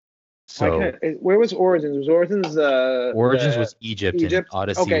RPG. So where was Origins? Was Origins was Egypt. And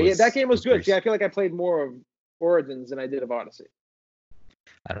Odyssey okay, was, yeah, that game was good. Greece. See, I feel like I played more of Origins than I did of Odyssey.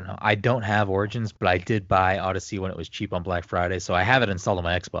 I don't know. I don't have Origins, but I did buy Odyssey when it was cheap on Black Friday, so I have it installed on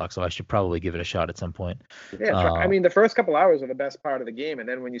my Xbox, so I should probably give it a shot at some point. Yeah, I mean, the first couple hours are the best part of the game, and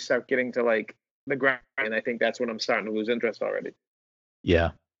then when you start getting to like the grind, I think that's when I'm starting to lose interest already.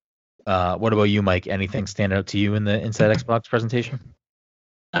 Yeah. What about you, Mike? Anything stand out to you in the Inside Xbox presentation?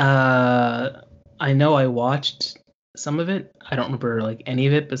 I know I watched some of it. I don't remember like any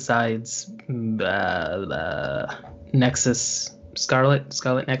of it besides the Nexus. Scarlet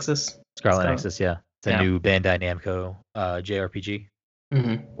Nexus. Scarlet Nexus, yeah. It's a new Bandai Namco JRPG.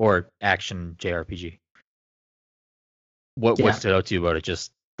 Mm-hmm. Or action JRPG. What stood out to you about it?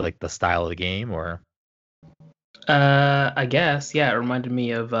 Just like the style of the game, or? I guess, yeah. It reminded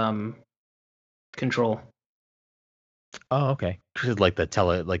me of Control. Oh, okay. Like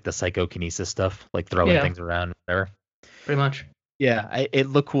the psychokinesis stuff, like throwing things around, whatever. Pretty much. Yeah, it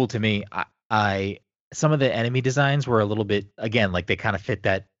looked cool to me. Some of the enemy designs were a little bit, again, like they kind of fit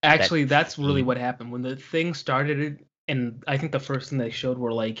that. Actually, that's really what happened when the thing started. And I think the first thing they showed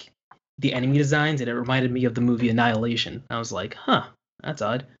were like the enemy designs, and it reminded me of the movie Annihilation. I was like, huh, that's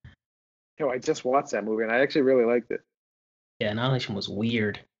odd. Yo, I just watched that movie and I actually really liked it. Yeah, Annihilation was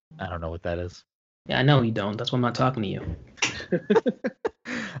weird. I don't know what that is. Yeah, I know you don't. That's why I'm not talking to you.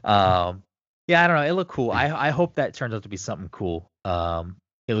 Yeah, I don't know. It looked cool. I hope that turns out to be something cool.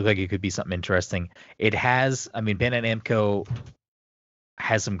 It looked like it could be something interesting. It has, I mean, Bandai Namco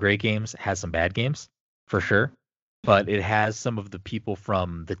has some great games, has some bad games, for sure. But it has some of the people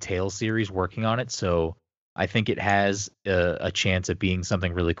from the Tales series working on it, so I think it has a chance of being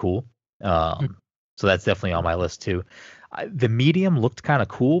something really cool. So that's definitely on my list too. The medium looked kind of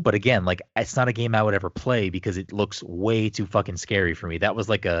cool, but again, like it's not a game I would ever play because it looks way too fucking scary for me. That was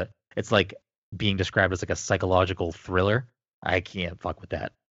like it's like being described as like a psychological thriller. I can't fuck with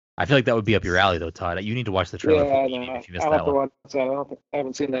that. I feel like that would be up your alley though, Todd. You need to watch the trailer Yeah, for no, Medium if you missed I'll that have to one. watch that. I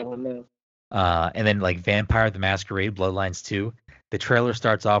haven't seen that one now. And then like Vampire the Masquerade Bloodlines 2. The trailer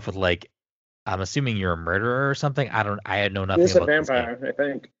starts off with like I'm assuming you're a murderer or something. I had know nothing He's a about this game. vampire, I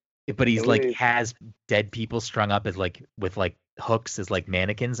think. But he's I like believe. has dead people strung up as like with like hooks as like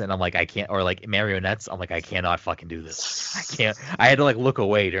mannequins, and I'm like I can't, or like marionettes. I'm like I cannot fucking do this. I can't. I had to like look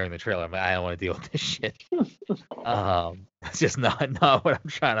away during the trailer. I'm like I don't want to deal with this shit. It's just not what I'm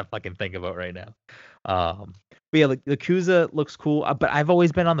trying to fucking think about right now. But yeah, like Yakuza looks cool, but I've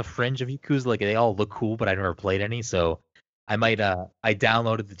always been on the fringe of Yakuza. Like they all look cool, but I never played any, so I might I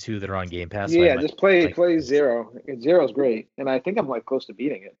downloaded the 2 that are on Game Pass, so I Yeah, might just play like Zero. Zero's great, and I think I'm like close to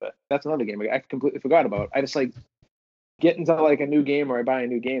beating it. But that's another game I completely forgot about. I just like get into like a new game or I buy a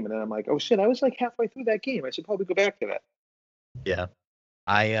new game, and then I'm like, oh shit, I was like halfway through that game. I should probably go back to that. yeah.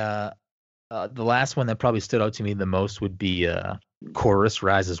 I the last one that probably stood out to me the most would be Chorus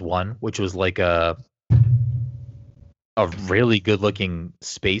Rises 1, which was like a really good looking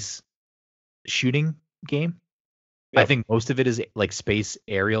space shooting game. I Yep. think most of it is like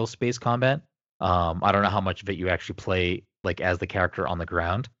aerial space combat. I don't know how much of it you actually play like as the character on the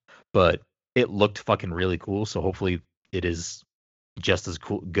ground, but it looked fucking really cool. So hopefully it is just as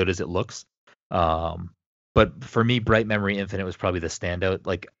good as it looks. But for me, Bright Memory Infinite was probably the standout.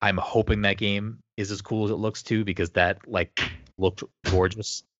 Like I'm hoping that game is as cool as it looks too, because that like looked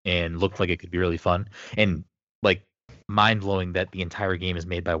gorgeous and looked like it could be really fun and like mind blowing that the entire game is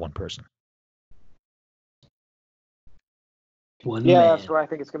made by one person. One Yeah, man. that's where I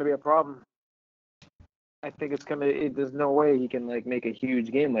think it's going to be a problem. I think it's gonna. There's no way he can like make a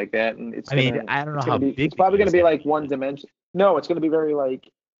huge game like that, and it's. I mean, I don't know how big It's probably the going to be game's like one dimension. No, it's going to be very like.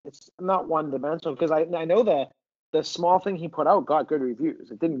 It's not one dimensional because I know that the small thing he put out got good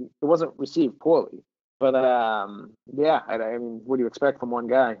reviews. It wasn't received poorly, but yeah. I mean, what do you expect from one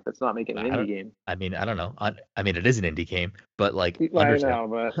guy that's not making an indie game? I mean, I don't know. I mean, it is an indie game, but like I know,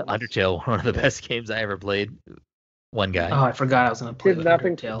 but Undertale, one of the best games I ever played. One guy. Oh, I forgot I was gonna play Did with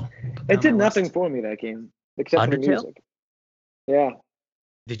nothing- Undertale. it did nothing for me, that game, except for the Undertale? music. Yeah.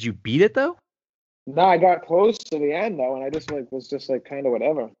 Did you beat it though? No, I got close to the end though, and I just like was just like kind of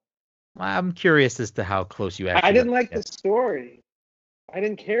whatever. I'm curious as to how close you actually. I didn't like the story. I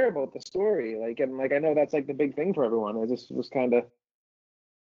didn't care about the story. Like, and like I know that's like the big thing for everyone. I just was kind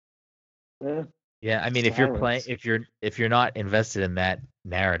of. Yeah, I mean, if you're Silence. playing, if you're not invested in that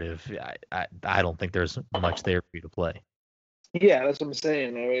narrative, I don't think there's much there for you to play. Yeah, that's what I'm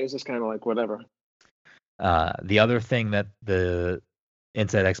saying. It was just kind of like whatever. The other thing that the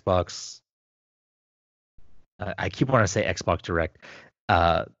Inside Xbox, I keep wanting to say Xbox Direct,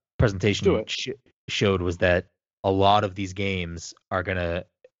 presentation showed was that a lot of these games are gonna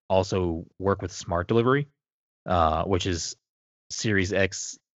also work with smart delivery, which is Series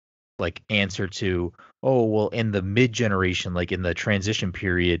X like answer to, oh well, in the mid generation, like in the transition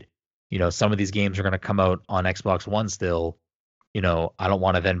period, some of these games are gonna come out on Xbox One still. I don't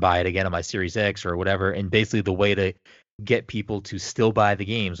want to then buy it again on my Series X or whatever. And basically the way to get people to still buy the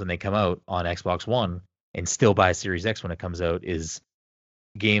games when they come out on Xbox One and still buy Series X when it comes out is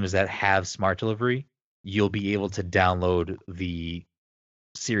games that have smart delivery. You'll be able to download the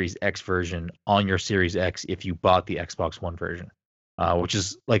Series X version on your Series X if you bought the Xbox One version, which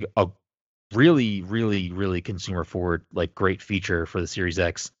is like a really, really, really consumer forward, like great feature for the Series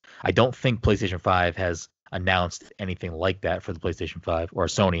X. I don't think PlayStation 5 has announced anything like that for the PlayStation 5, or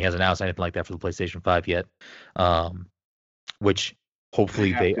Sony has announced anything like that for the PlayStation 5 yet. Which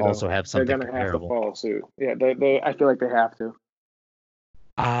hopefully they also have something They're gonna comparable. have to follow suit. Yeah, they. I feel like they have to.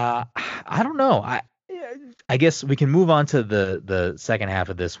 I don't know. I guess we can move on to the second half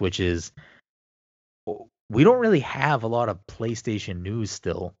of this, which is we don't really have a lot of PlayStation news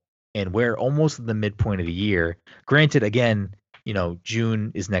still, and we're almost at the midpoint of the year. Granted, again,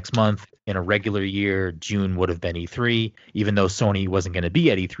 June is next month. In a regular year, June would have been E3. Even though Sony wasn't going to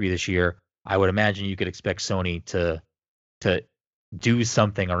be at E3 this year, I would imagine you could expect Sony to do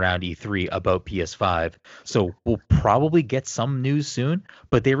something around E3 about PS5. So we'll probably get some news soon,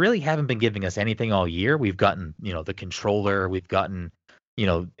 but they really haven't been giving us anything all year. We've gotten, the controller, we've gotten,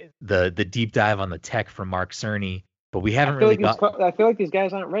 the deep dive on the tech from Mark Cerny, but we haven't really got. I feel like these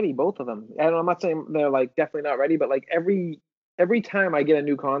guys aren't ready, both of them. And I'm not saying they're like definitely not ready, but like every time I get a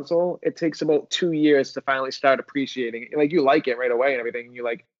new console, it takes about 2 years to finally start appreciating it. Like you like it right away and everything, and you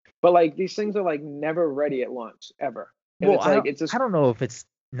like, but like these things are like never ready at launch ever. And Well, it's I don't know if it's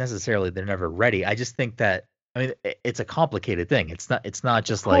necessarily they're never ready. I just think that I mean, it's a complicated thing. It's not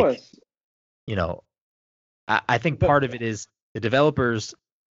just Of like, course. you know, I think But part of it is the developers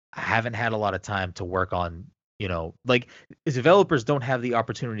haven't had a lot of time to work on, like the developers don't have the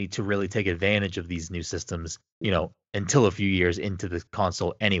opportunity to really take advantage of these new systems, until a few years into the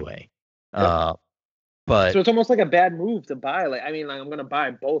console anyway. Yep. But so it's almost like a bad move to buy. Like, I mean, like, I'm gonna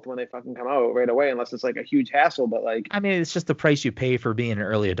buy both when they fucking come out right away, unless it's like a huge hassle. But like, I mean, it's just the price you pay for being an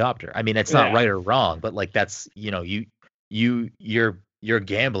early adopter. I mean, it's not yeah, right or wrong, but like that's, you're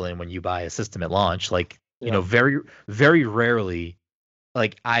gambling when you buy a system at launch. Like, yeah, very, very rarely,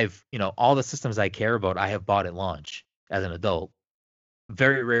 like all the systems I care about, I have bought at launch as an adult.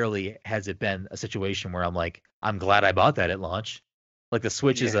 Very rarely has it been a situation where I'm like, I'm glad I bought that at launch. Like the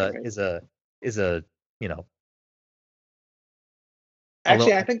Switch is yeah. a Right. is a you know a Actually,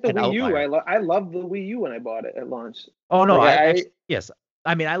 little I think the an Wii U. outlier. I loved the Wii U when I bought it at launch. Oh no, Like I I actually, yes.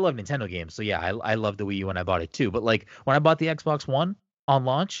 I mean, I love Nintendo games, so yeah, I love the Wii U when I bought it too. But like when I bought the Xbox One on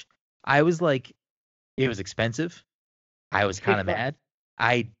launch, I was like, it was expensive. I was kind of mad.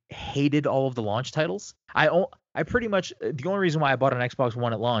 I hated all of the launch titles. I pretty much, the only reason why I bought an Xbox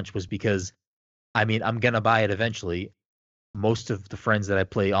One at launch was because, I mean, I'm gonna buy it eventually. Most of the friends that I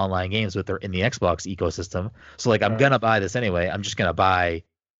play online games with are in the Xbox ecosystem, so like I'm Right. gonna buy this anyway. I'm just gonna buy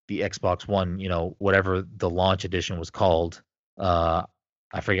the Xbox One, whatever the launch edition was called. Uh,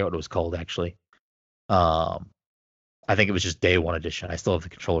 I forget what it was called actually. Um, I think it was just Day One edition. I still have the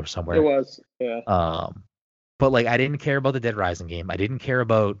controller It somewhere. was, yeah. Um, but like I didn't care about the Dead Rising game. I didn't care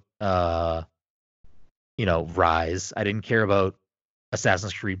about Rise. I didn't care about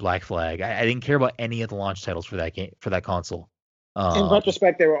Assassin's Creed Black Flag. I didn't care about any of the launch titles for that game, for that console. In Um,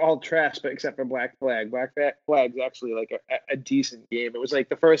 retrospect, they were all trash, but except for Black Flag. Flag's actually like a decent game. It was like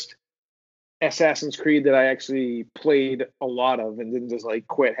the first Assassin's Creed that I actually played a lot of and didn't just like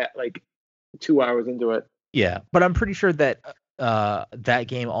quit like 2 hours into it. yeah, but I'm pretty sure that that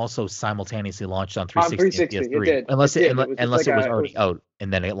game also simultaneously launched on On 360 and 360, it PS3, did. unless It it did. It was just unless like it was a. It already was. out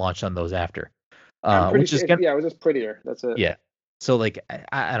and then it launched on those after. I'm pretty Which sure. is gonna, Yeah, it was just prettier. That's it. yeah. So like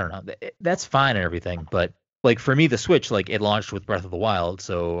I don't know. That's fine and everything, but like for me the Switch, like it launched with Breath of the Wild,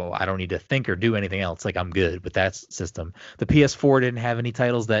 so I don't need to think or do anything else. Like I'm good with that system. The PS4 didn't have any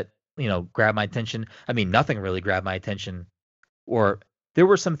titles that, grabbed my attention. I mean, nothing really grabbed my attention, or there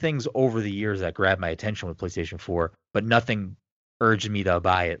were some things over the years that grabbed my attention with PlayStation 4, but nothing urged me to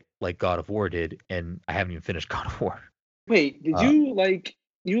buy it like God of War did, and I haven't even finished God of War. Wait, did Uh, you like?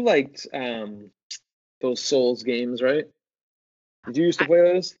 You liked those Souls games, right? Did you used to I, play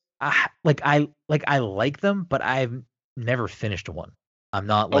those? I like them, but I've never finished one. I'm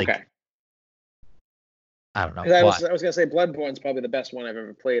not like, Okay. I don't know 'Cause I why. was I was gonna say Bloodborne's probably the best one I've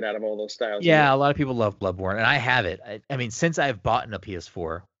ever played out of all those styles of Yeah, a games. lot of people love Bloodborne, and I have it. I mean, since I've bought a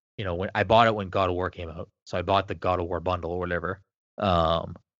PS4, when I bought it when God of War came out, so I bought the God of War bundle or whatever.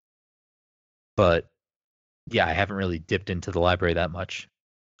 Um, but yeah, I haven't really dipped into the library that much,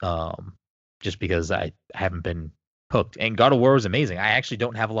 um, just because I haven't been hooked. And God of War was amazing. I actually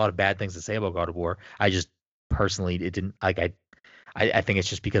don't have a lot of bad things to say about God of War. I just personally, it didn't like I think it's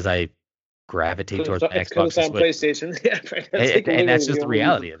just because I gravitate towards my It's because Xbox it's and on Switch. PlayStation. Yeah, right. That's And, like and that's literally just the the only reason.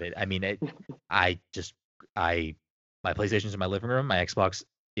 reality of it. I mean, I just, I, my PlayStation's in my living room, my Xbox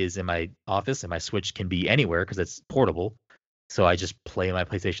is in my office, and my Switch can be anywhere because it's portable. So I just play my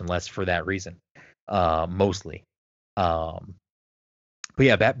PlayStation less for that reason, mostly. Um, but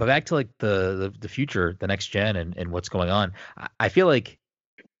yeah, back to like the future, the next gen, and what's going on. I feel like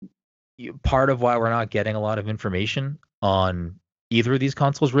part of why we're not getting a lot of information on either of these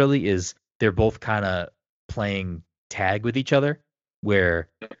consoles really is they're both kind of playing tag with each other, where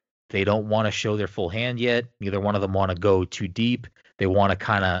they don't want to show their full hand yet. Neither one of them want to go too deep. They want to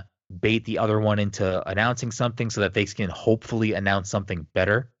kind of bait the other one into announcing something so that they can hopefully announce something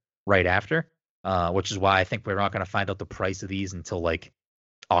better right after. Which is why I think we're not going to find out the price of these until like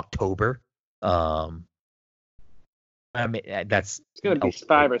October. Um, I mean, that's It's gonna be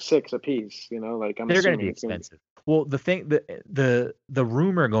 5 or 6 a piece. Like I'm they're going to be assuming it's gonna be. expensive. Well, the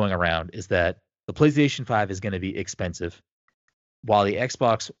rumor going around is that the PlayStation 5 is going to be expensive, while the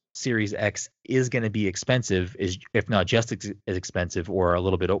Xbox Series X is going to be expensive, is if not just as expensive or a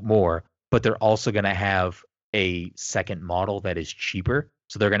little bit more, but they're also going to have a second model that is cheaper.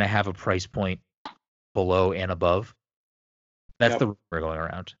 So they're going to have a price point below and above. That's Yep. the rumor going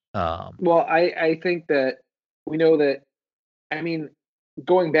around. Well, I think that we know that. I mean,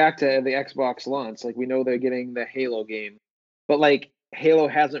 going back to the Xbox launch, like we know they're getting the Halo game, but like Halo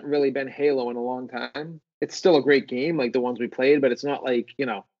hasn't really been Halo in a long time. It's still a great game, like the ones we played, but it's not like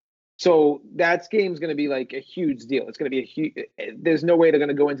So that game's going to be like a huge deal. It's going to be a huge. There's no way they're going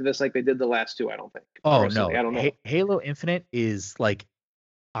to go into this like they did the last two. I don't think. Oh Personally, no, I don't know. Halo Infinite is like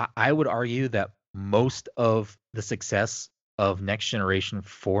I would argue that most of the success of next generation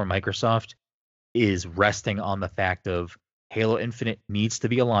for Microsoft is resting on the fact of Halo Infinite needs to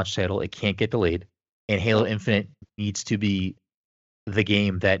be a launch title. It can't get delayed. And Halo Infinite needs to be the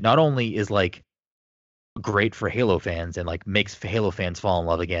game that not only is like great for Halo fans and like makes Halo fans fall in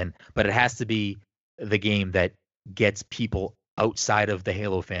love again, but it has to be the game that gets people outside of the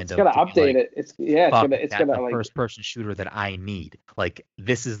Halo fandom. It's gonna update it. It's gonna that's the like first person shooter that I need. Like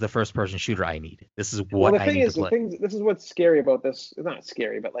this is the first person shooter I need. This is what I need to play. This is what's scary about this. It's not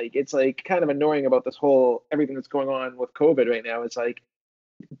scary, but like it's like kind of annoying about this whole everything that's going on with COVID right now. It's like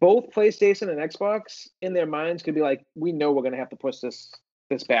both PlayStation and Xbox in their minds could be like, we know we're gonna have to push this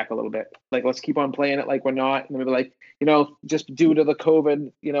back a little bit. Like let's keep on playing it like we're not. And maybe like, just due to the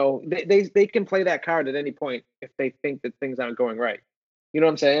COVID, they can play that card at any point if they think that things aren't going right. You know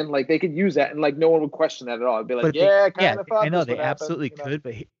what I'm saying? Like they could use that and like no one would question that at all. It'd be like, I know they absolutely could,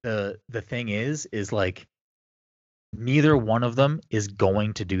 but the thing is like neither one of them is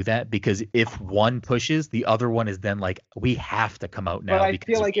going to do that because if one pushes, the other one is then like, we have to come out now. But I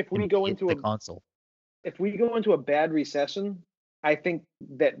feel like if we go into the console, if we go into a bad recession, I think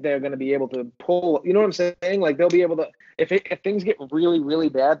that they're going to be able to pull. You know what I'm saying? Like they'll be able to if things get really really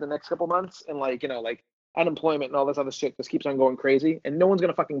bad the next couple months and like like unemployment and all this other shit just keeps on going crazy and no one's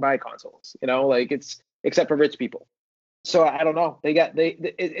going to fucking buy consoles. Like it's except for rich people. So I don't know.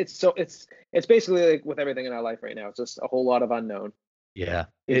 It's basically like with everything in our life right now. It's just a whole lot of unknown. Yeah,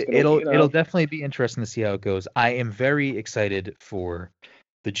 it'll definitely be interesting to see how it goes. I am very excited for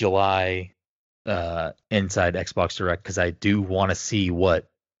the July inside Xbox Direct because I do want to see what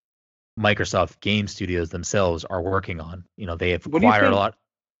Microsoft Game Studios themselves are working on. They've acquired a lot.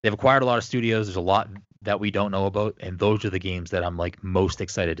 They've acquired a lot of studios. There's a lot that we don't know about, and those are the games that I'm like most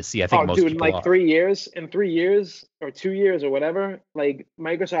excited to see. I think most people in like 3 years, in 3 years or 2 years or whatever, like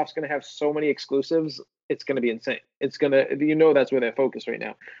Microsoft's gonna have so many exclusives. It's gonna be insane. It's gonna, that's where they're focused right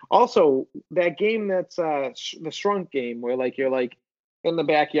now. Also, that game that's the Shrunk game where like you're like in the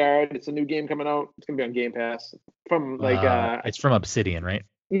backyard. It's a new game coming out. It's gonna be on Game Pass from like it's from Obsidian, right?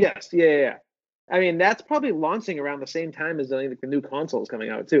 Yes, yeah. I mean, that's probably launching around the same time as the new consoles coming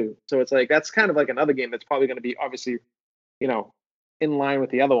out too. So it's like that's kind of like another game that's probably going to be obviously, in line with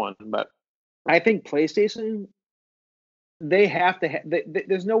the other one. But I think PlayStation, they have to.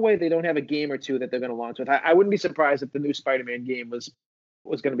 There's no way they don't have a game or two that they're going to launch with. I wouldn't be surprised if the new Spider-Man game was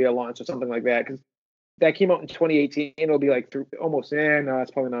going to be a launch or something like that because that came out in 2018. It'll be like almost. No,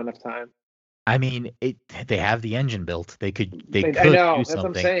 that's probably not enough time. I mean, they have the engine built. They could I know, do that's something. what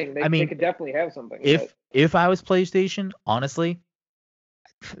I'm saying. They could definitely have something. If I was PlayStation, honestly,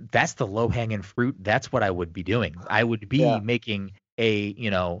 that's the low hanging fruit. That's what I would be doing. I would be making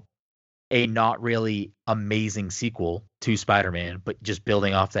a not really amazing sequel to Spider-Man, but just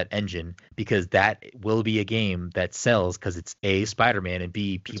building off that engine because that will be a game that sells because it's A, Spider-Man, and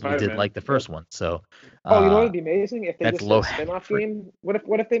B, people did like the first one. So you know what would be amazing if they just did a spin-off game?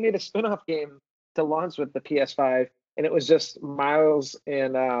 What if they made a spin-off game to launch with the PS5 and it was just Miles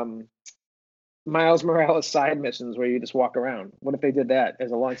and Miles Morales side missions where you just walk around? What if they did that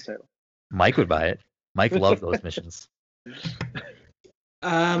as a launch title? Mike would buy it. Mike loved those missions.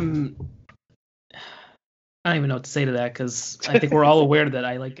 I don't even know what to say to that because I think we're all aware that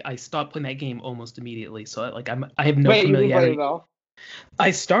I stopped playing that game almost immediately. So I have no familiarity. You didn't play it at all?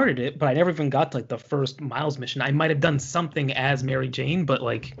 I started it, but I never even got to like the first Miles mission. I might have done something as Mary Jane, but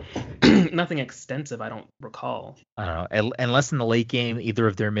like nothing extensive. I don't recall. I don't know. Unless in the late game, either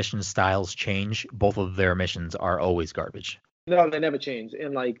of their mission styles change, both of their missions are always garbage. No, they never change.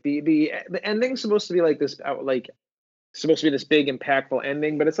 And like the ending's supposed to be like this, supposed to be this big impactful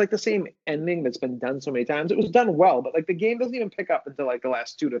ending, but it's like the same ending that's been done so many times. It was done well, but like the game doesn't even pick up until like the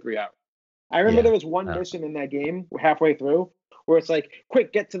last 2 to 3 hours. I remember there was one mission in that game halfway through where it's like,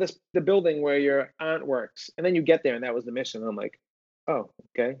 quick, get to the building where your aunt works. And then you get there and that was the mission. I'm like, oh,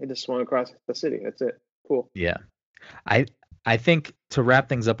 okay. I just swung across the city. That's it. Cool. Yeah. I think to wrap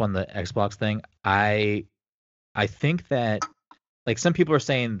things up on the Xbox thing, I think that like some people are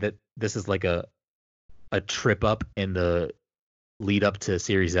saying that this is like a trip up in the lead up to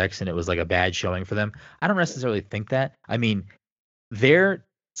Series X and it was like a bad showing for them. I don't necessarily think that. I mean, they're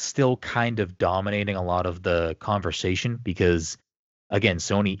still kind of dominating a lot of the conversation because again,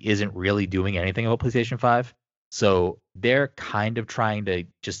 Sony isn't really doing anything about PlayStation 5. So they're kind of trying to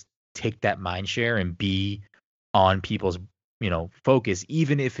just take that mind share and be on people's focus,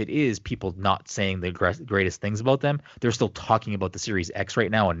 even if it is people not saying the greatest things about them. They're still talking about the Series X right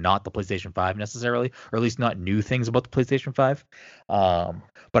now and not the PlayStation 5 necessarily, or at least not new things about the PlayStation 5.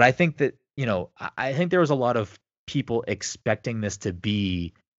 But I think that, I think there was a lot of people expecting this to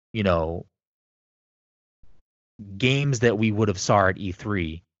be, games that we would have saw at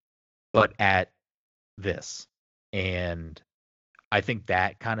E3, but at this. And I think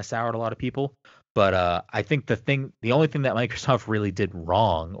that kind of soured a lot of people. But I think the only thing that Microsoft really did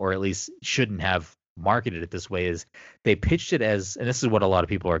wrong, or at least shouldn't have marketed it this way, is they pitched it as, and this is what a lot of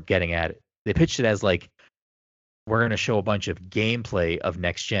people are getting at, they pitched it as like, we're going to show a bunch of gameplay of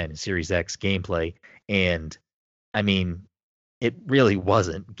next gen Series X gameplay. And I mean, it really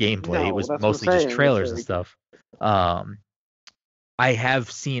wasn't gameplay. It was mostly just trailers and stuff. I have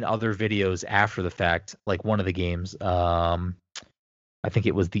seen other videos after the fact, like one of the games, I think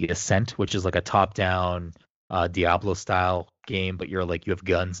it was The Ascent, which is like a top-down Diablo style game, but you have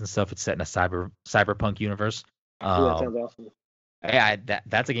guns and stuff. It's set in a cyberpunk universe. That sounds awesome. Yeah,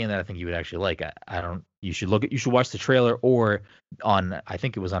 that's a game that I think you would actually like. You should watch the trailer, or I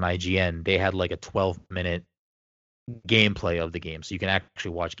think it was on IGN. They had like a 12-minute gameplay of the game, so you can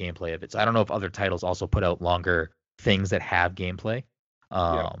actually watch gameplay of it. So I don't know if other titles also put out longer things that have gameplay.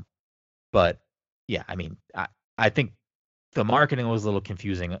 But yeah, I mean, I think the marketing was a little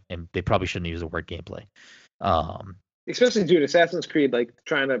confusing, and they probably shouldn't use the word gameplay. Especially, dude, Assassin's Creed, like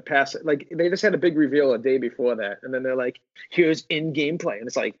trying to pass it. Like they just had a big reveal a day before that, and then they're like, "Here's in gameplay," and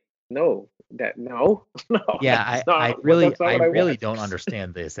it's like, no. Yeah, I really don't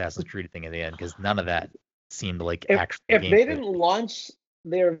understand the Assassin's Creed thing in the end, because none of that seemed like actual If gameplay. they didn't launch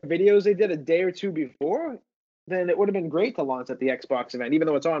their videos they did a day or two before, then it would have been great to launch at the Xbox event, even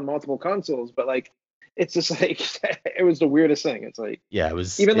though it's on multiple consoles. But like, it's just like it was the weirdest thing. It's like, yeah, it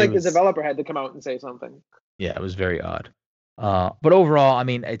was even the developer had to come out and say something. Yeah, it was very odd. But overall, I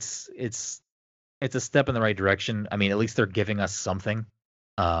mean, it's a step in the right direction. I mean, at least they're giving us something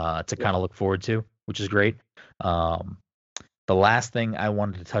to kind of look forward to, which is great. The last thing I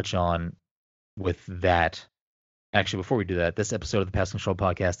wanted to touch on with that, actually, before we do that, this episode of the Pest Control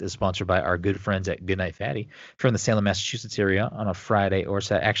Podcast is sponsored by our good friends at Goodnight Fatty. If you're in the Salem, Massachusetts area on a Friday or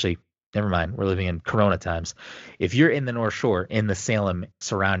Saturday, actually, never mind, we're living in Corona times. If you're in the North Shore, in the Salem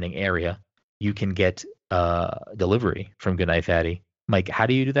surrounding area, you can get delivery from Goodnight Fatty. Mike, how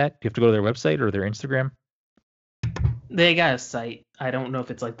do you do that? Do you have to go to their website or their Instagram? They got a site. I don't know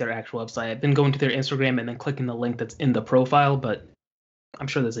if it's like their actual website. I've been going to their Instagram and then clicking the link that's in the profile, but I'm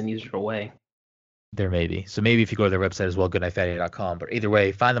sure there's an easier way. There may be. So maybe if you go to their website as well, goodnightfatty.com. But either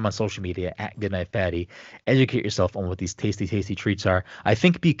way, find them on social media at goodnightfatty. Educate yourself on what these tasty, tasty treats are. I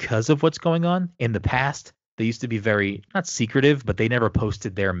think because of what's going on in the past, they used to be very, not secretive, but they never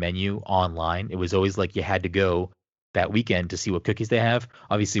posted their menu online. It was always like you had to go that weekend to see what cookies they have.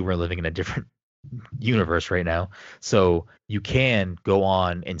 Obviously, we're living in a different universe right now, so you can go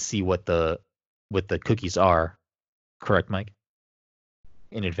on and see what the cookies are. Correct, Mike?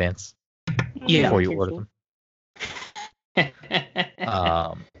 In advance, before you order them.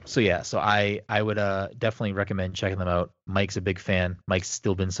 So I would definitely recommend checking them out. Mike's a big fan. Mike's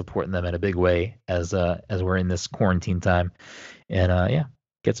still been supporting them in a big way as we're in this quarantine time, and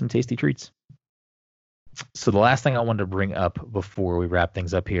get some tasty treats. So the last thing I wanted to bring up before we wrap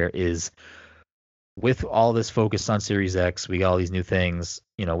things up here is, with all this focus on Series X, we got all these new things,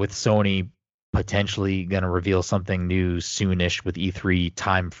 with Sony potentially going to reveal something new soonish with E3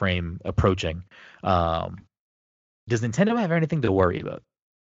 time frame approaching. Does Nintendo have anything to worry about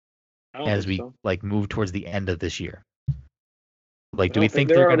as we move towards the end of this year? Like, do we think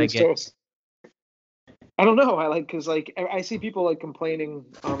they're going to get... I don't know. Because I see people complaining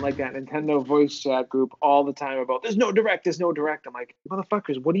on that Nintendo voice chat group all the time about there's no direct. I'm like,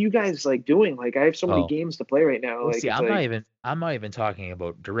 motherfuckers, what are you guys doing? I have so many games to play right now. I'm not even talking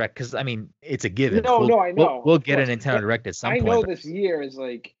about direct, because I mean it's a given. No, I know. We'll get a Nintendo Direct at some point. I know this year is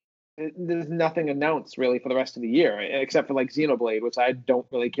there's nothing announced really for the rest of the year except for Xenoblade, which I don't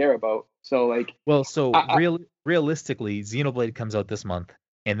really care about. So realistically, Xenoblade comes out this month.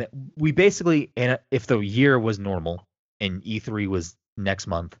 And we basically, if the year was normal and E3 was next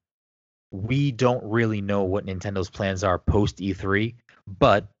month, we don't really know what Nintendo's plans are post E3,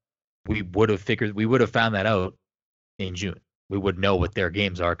 but we would have found that out in June. We would know what their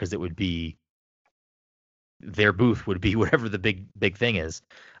games are, because it would be, their booth would be whatever the big thing is.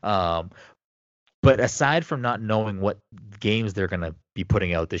 But aside from not knowing what games they're going to be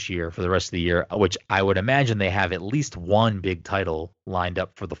putting out this year for the rest of the year, which I would imagine they have at least one big title lined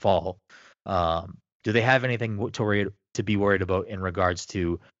up for the fall, do they have anything to be worried about in regards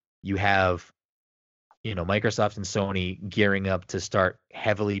to, you have Microsoft and Sony gearing up to start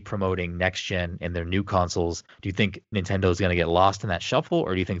heavily promoting next gen and their new consoles, do you think Nintendo is going to get lost in that shuffle,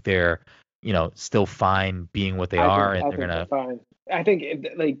 or do you think they're, still fine being what they are and I they're think they're gonna? fine. I think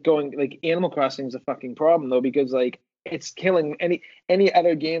like Animal Crossing is a fucking problem though, because like it's killing any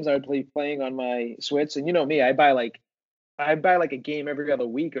other games I would play playing on my Switch. And you know me, I buy like a game every other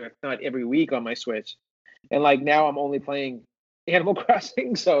week, or if not every week on my Switch. And like now I'm only playing Animal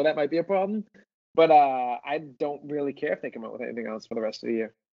Crossing, so that might be a problem. But I don't really care if they come out with anything else for the rest of the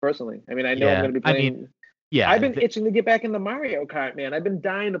year. Personally, I mean, I know I'm Yeah, going to be I mean, playing. yeah, I've been itching to get back into Mario Kart, man. I've been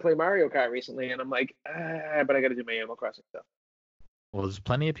dying to play Mario Kart recently, and I'm like, but I got to do my Animal Crossing stuff. well, there's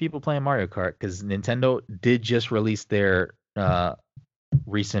plenty of people playing Mario Kart because Nintendo did just release their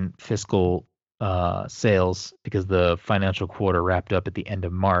recent fiscal sales because the financial quarter wrapped up at the end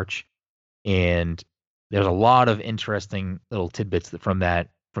of March, and there's a lot of interesting little tidbits from that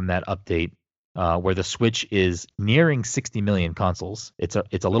update, where the Switch is nearing 60 million consoles. It's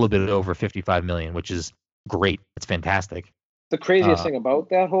a little bit over 55 million, which is great. It's fantastic. The craziest Uh, thing about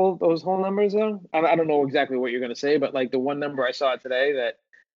those whole numbers, though, I don't know exactly what you're going to say, but like the one number I saw today that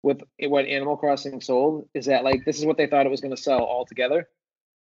with what Animal Crossing sold is that like this is what they thought it was going to sell altogether,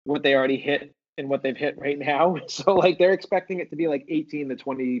 what they already hit and what they've hit right now. So like they're expecting it to be like 18 to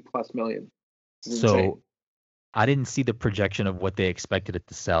 20 plus million. It's insane. so I didn't see the projection of what they expected it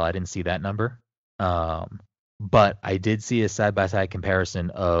to sell. I didn't see that number. But I did see a side by side comparison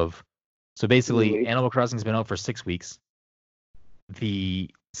of, so basically Really. Animal Crossing's been out for 6 weeks. The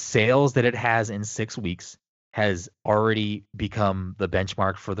sales that it has in 6 weeks has already become the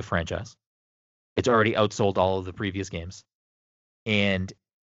benchmark for the franchise. It's already outsold all of the previous games. And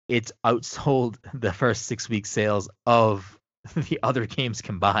it's outsold the first 6 week sales of the other games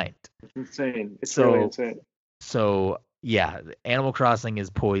combined. It's insane. It's So really insane. So yeah, Animal Crossing is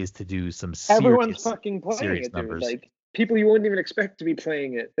poised to do some Everyone's serious, fucking playing serious it, dude. numbers. Like people you wouldn't even expect to be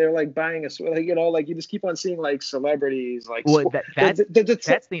playing it. They're like buying like like you just keep on seeing like celebrities, like Well, that's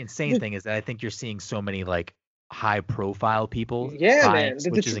the insane the- thing is that I think you're seeing so many like high profile people yeah, buying man.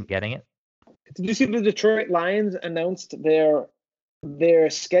 Switches and getting it. Did you see the Detroit Lions announced their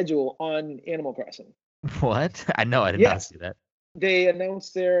schedule on Animal Crossing? What? I know I did Yeah, not see that. they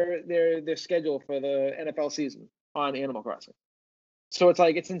announced their schedule for the NFL season on Animal Crossing. So it's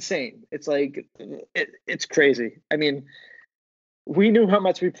like it's insane. It's like it's crazy. I mean, we knew how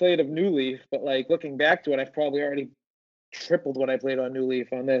much we played of New Leaf, but like looking back to it, I've probably already tripled what I played on New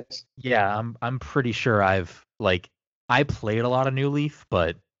Leaf on this. Yeah, I'm pretty sure I played a lot of New Leaf,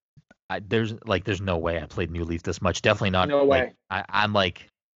 but there's no way I played New Leaf this much. Definitely not No like way. I'm like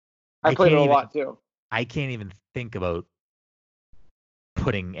I I played it can't a even lot too. I can't even think about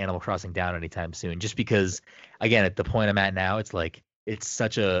putting Animal Crossing down anytime soon. Just because, again, at the point I'm at now, it's like it's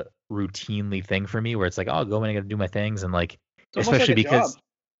such a routinely thing for me where it's like, oh, I'll go in and I gotta do my things, and like, It's almost like especially a because, job.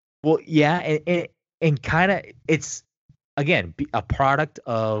 well, yeah, and kind of it's again a product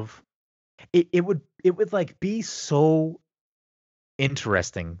of it would like be so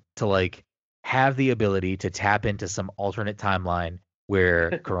interesting to like have the ability to tap into some alternate timeline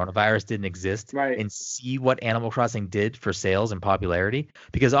where coronavirus didn't exist Right. and see what Animal Crossing did for sales and popularity,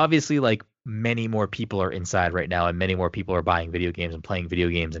 because obviously like many more people are inside right now and many more people are buying video games and playing video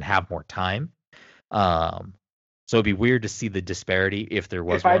games and have more time. So it'd be weird to see the disparity if there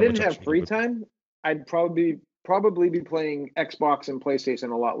was If I one, didn't which I'm have sure free would. time, I'd probably be playing Xbox and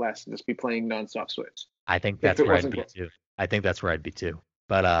PlayStation a lot less and just be playing nonstop Switch. I think If that's it where I'd wasn't be for too. I think that's where I'd be too.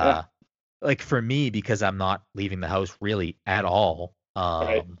 But yeah, like for me, because I'm not leaving the house really at all,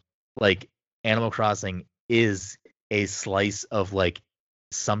 right. like Animal Crossing is a slice of like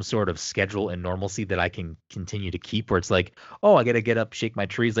some sort of schedule and normalcy that I can continue to keep, where it's like, oh, I gotta get up, shake my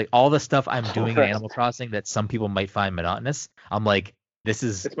trees, like all the stuff I'm doing in Right. Animal Crossing that some people might find monotonous. I'm like, this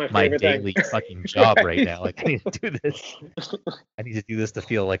is It's my my favorite thing. daily fucking job right now. Like I need to do this. I need to do this to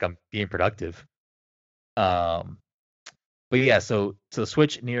feel like I'm being productive. Um, but yeah, so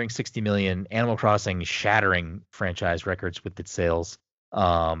Switch nearing 60 million, Animal Crossing shattering franchise records with its sales.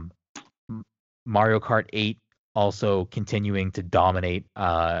 Um, Mario Kart 8 also continuing to dominate.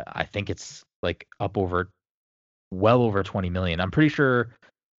 I think it's like well over 20 million. I'm pretty sure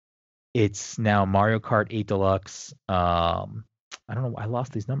it's now Mario Kart 8 Deluxe. I don't know. I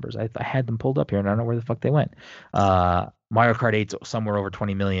lost these numbers. I had them pulled up here and I don't know where the fuck they went. Mario Kart 8's somewhere over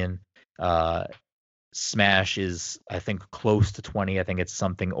 20 million. Smash is, I think, close to 20. I think it's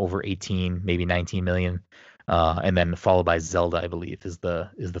something over 18, maybe 19 million. And then followed by Zelda, I believe, is the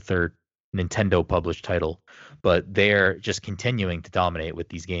third Nintendo published title. But they're just continuing to dominate with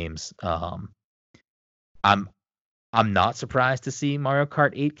these games. I'm I'm not surprised to see Mario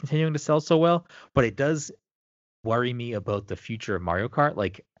Kart 8 continuing to sell so well, but it does worry me about the future of Mario Kart.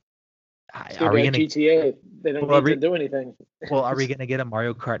 Like, It's are gonna be we like gonna GTA. They don't well, need to do anything. are we gonna get a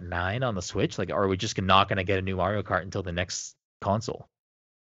Mario Kart 9 on the Switch? Like, are we just not gonna get a new Mario Kart until the next console?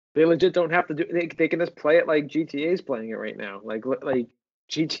 They legit don't have to do. They can just play it like GTA is playing it right now. Like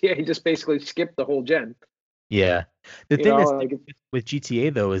GTA just basically skipped the whole gen. Yeah. The You thing know, that's like with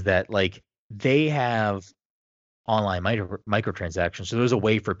GTA though is that like they have online microtransactions, so there's a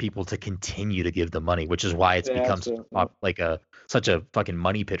way for people to continue to give them money, which is why it's yeah, become so like such a fucking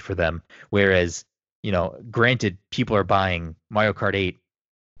money pit for them. Whereas, granted, people are buying Mario Kart 8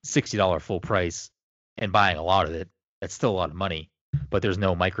 $60 full price and buying a lot of it. That's still a lot of money, but there's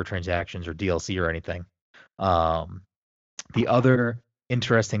no microtransactions or DLC or anything. Um, the other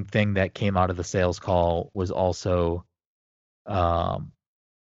interesting thing that came out of the sales call was also um,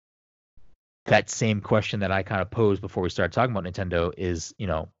 that same question that I kind of posed before we started talking about Nintendo is,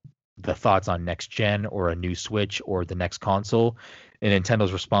 the thoughts on next gen or a new Switch or the next console, and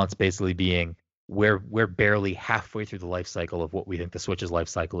Nintendo's response basically being we're barely halfway through the life cycle of what we think the Switch's life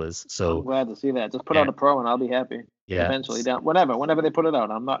cycle is. I'm So glad to see that. Just put yeah, out a Pro and I'll be happy. yeah. Eventually, down whenever they put it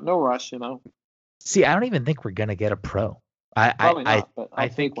out. I'm not no rush. See, I don't even think we're gonna get a Pro. Probably I not, but I I'll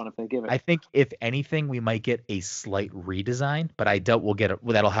take think one if they give I it. think if anything, we might get a slight redesign, but I doubt we'll get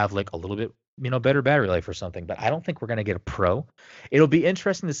that'll have like a little bit, better battery life or something. But I don't think we're gonna get a Pro. It'll be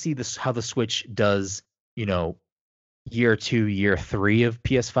interesting to see how the Switch does, year 2, year 3 of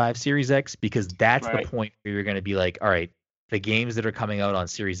PS5 Series X, because that's the Right. point where you're gonna be like, all right, the games that are coming out on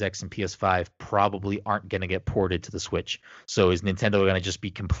Series X and PS5 probably aren't gonna get ported to the Switch. So is Nintendo gonna just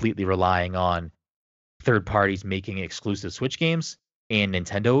be completely relying on third parties making exclusive Switch games and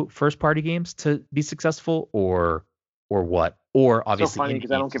Nintendo first party games to be successful, or what? Or So obviously funny indie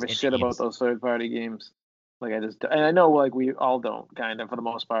because I don't games. give a Indie shit about games. those third party games. Like and I know like we all don't kind of for the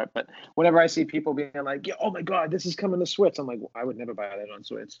most part, but whenever I see people being like, yeah, oh my god, this is coming to Switch, I'm like, well, I would never buy that on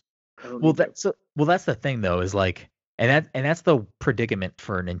Switch. I don't Well, need to. that's the thing though, is like, and that's the predicament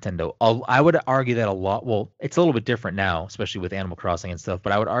for Nintendo. I would argue that a lot. Well, it's a little bit different now, especially with Animal Crossing and stuff.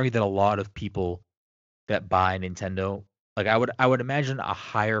 But I would argue that a lot of people that buy Nintendo, like I would imagine a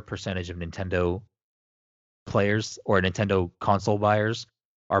higher percentage of Nintendo players or Nintendo console buyers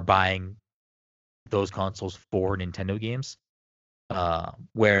are buying those consoles for Nintendo games.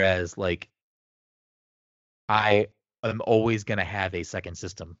 Whereas like I am always gonna have a second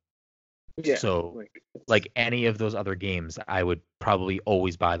system. Yeah, So like like any of those other games, I would probably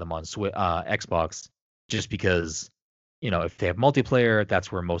always buy them on Xbox, just because, if they have multiplayer,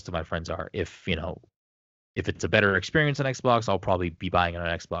 that's where most of my friends are. If it's a better experience on Xbox, I'll probably be buying it on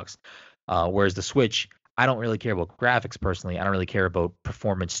Xbox. Whereas the Switch, I don't really care about graphics personally. I don't really care about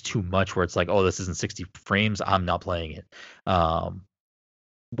performance too much, where it's like, oh, this isn't 60 frames, I'm not playing it.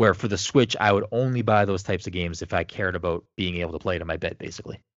 Where for the Switch, I would only buy those types of games if I cared about being able to play it in my bed,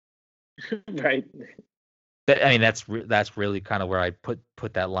 basically. right. I mean, that's really kind of where I put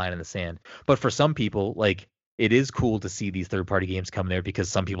that line in the sand. But for some people, like, it is cool to see these third party games come there, because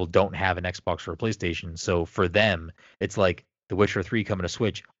some people don't have an Xbox or a PlayStation. So for them, it's like The Witcher 3 coming to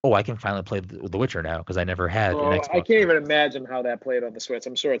Switch. Oh, I can finally play The Witcher now because I never had an Well, I Xbox. can't even imagine how that played on the Switch.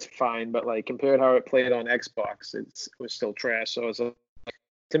 I'm sure it's fine, but like compared to how it played on Xbox, it was still trash. So it's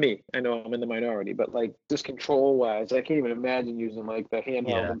to me, I know I'm in the minority, but like just control wise, I can't even imagine using like the handheld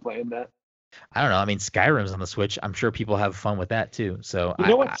Yeah. and playing that. I don't know. I mean, Skyrim's on the Switch. I'm sure people have fun with that too. So You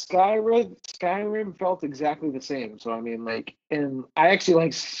know what? Skyrim felt exactly the same. So I mean, like, and I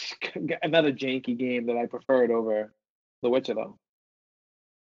actually like another janky game that I preferred over The Witcher though.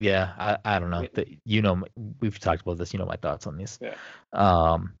 yeah, I don't know. Yeah. We've talked about this. You know my thoughts on these.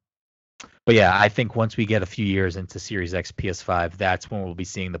 Yeah. But yeah, I think once we get a few years into Series X, PS5, that's when we'll be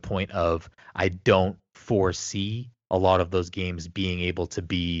seeing the point of, I don't foresee a lot of those games being able to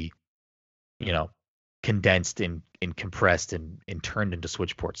be, condensed and compressed and turned into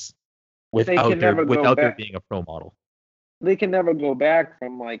Switch ports They can never go without there back. being a pro model. They can never go back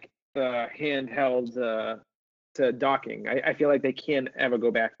from like the handheld to docking. I feel like they can't ever go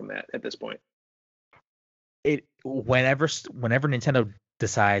back from that at this point. Whenever Nintendo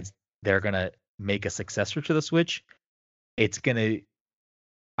decides they're gonna make a successor to the Switch, it's gonna,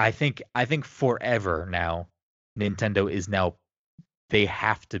 I think forever now, Nintendo is now, they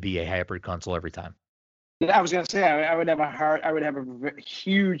have to be a hybrid console every time. Yeah, I was gonna say I would have a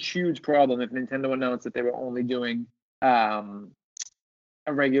huge problem if Nintendo announced that they were only doing a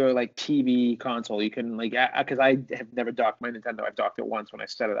regular like TV console. You can like because I have never docked my Nintendo. I've docked it once when I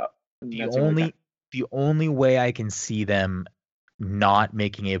set it up, and The that's the only time. only the only way I can see them not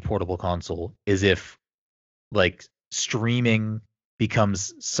making a portable console is if, like, streaming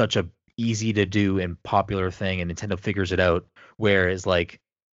becomes such a easy to do and popular thing, and Nintendo figures it out, whereas like,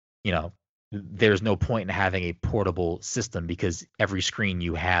 you know, there's no point in having a portable system because every screen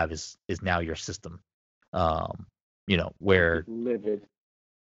you have is now your system. You know, where Livid.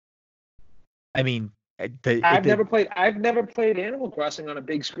 I mean, I've never played Animal Crossing on a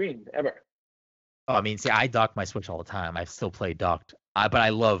big screen ever. Oh, I mean, see, I dock my Switch all the time. I still play docked. But I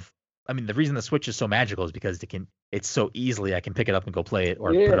love. I mean, the reason the Switch is so magical is because it's so easily I can pick it up and go play it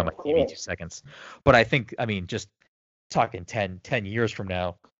or put it on my TV in 2 seconds. But I think, I mean, just talking 10 years from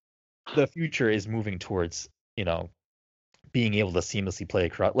now, the future is moving towards, you know, being able to seamlessly play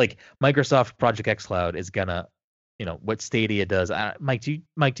across. Like Microsoft Project xCloud is gonna, you know, what Stadia does. Mike,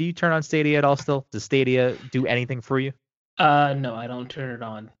 do you turn on Stadia at all still? Does Stadia do anything for you? No, I don't turn it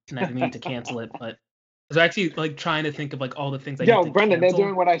on, and I need to cancel it. But I was actually like trying to think of like all the things I need to Brendan, cancel, they're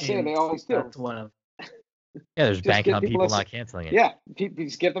doing what I say. They always do. That's one of. Yeah, there's banking on people not canceling it. Yeah,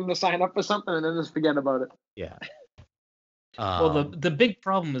 just get them to sign up for something and then just forget about it. Yeah. Well, the big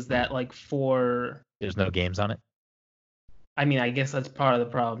problem is that like there's no games on it. I mean, I guess that's part of the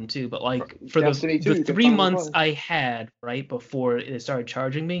problem too. But like for Destiny 2, the 3 months I had right before it started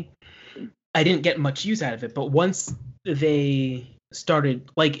charging me, I didn't get much use out of it. But once they started,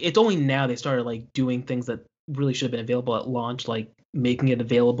 like, it's only now they started like doing things that really should have been available at launch, like making it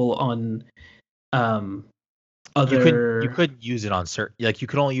available on other. You couldn't use it on certain, like you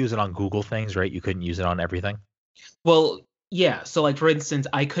could only use it on Google things, right? You couldn't use it on everything. Well, yeah. So like for instance,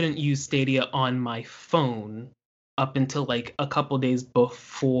 I couldn't use Stadia on my phone up until like a couple days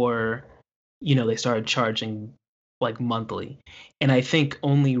before, you know, they started charging like monthly. And I think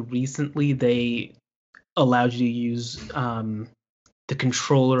only recently they allowed you to use the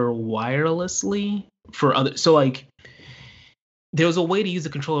controller wirelessly for other. So like there was a way to use the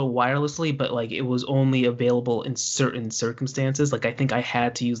controller wirelessly, but like it was only available in certain circumstances. Like I think I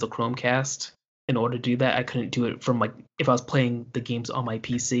had to use the Chromecast in order to do that. I couldn't do it from like if I was playing the games on my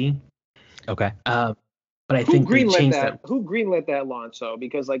PC. Okay. But I think they changed that. Who greenlit that launch though?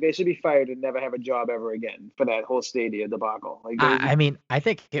 Because like they should be fired and never have a job ever again for that whole Stadia debacle. Like I mean, I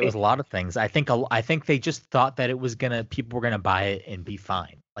think it was a lot of things. I think they just thought that it was people were gonna buy it and be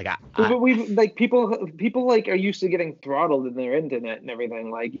fine. Like but we've like people like are used to getting throttled in their internet and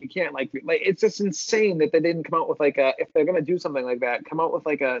everything. Like you can't like it's just insane that they didn't come out with like if they're gonna do something like that, come out with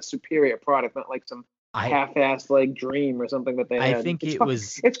like a superior product, not like some half-assed like dream or something that they had. I think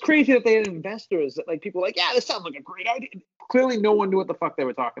it's crazy that they had investors that like people like, yeah, this sounds like a great idea. Clearly no one knew what the fuck they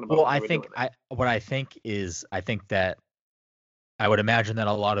were talking about. Well, I think that I would imagine that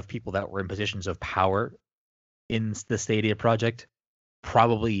a lot of people that were in positions of power in the Stadia project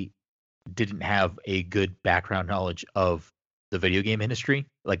probably didn't have a good background knowledge of the video game industry.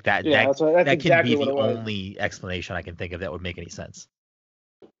 Like that that's can exactly be the only explanation I can think of that would make any sense.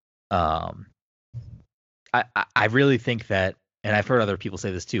 I really think that, and I've heard other people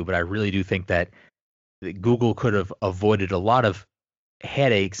say this too, but I really do think that Google could have avoided a lot of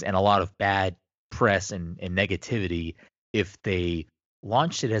headaches and a lot of bad press and negativity if they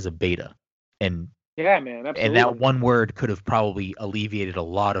launched it as a beta. And yeah, man, absolutely. And that one word could have probably alleviated a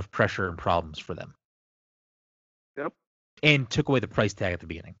lot of pressure and problems for them. Yep. And took away the price tag at the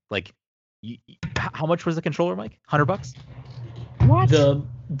beginning. Like, how much was the controller, Mike? $100? What?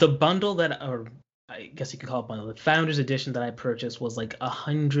 The bundle that, or I guess you could call it bundle, the Founders Edition that I purchased was like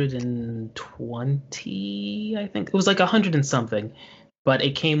 120. I think it was like 100 and something, but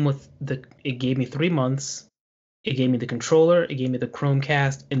it came with it gave me 3 months. It gave me the controller, it gave me the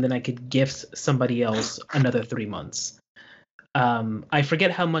Chromecast, and then I could gift somebody else another 3 months. I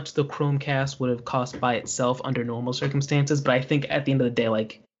forget how much the Chromecast would have cost by itself under normal circumstances, but I think at the end of the day,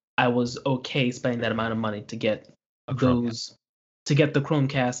 like I was okay spending that amount of money to get the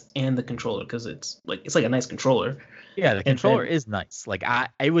Chromecast and the controller because it's like a nice controller. Yeah, the controller is nice. Like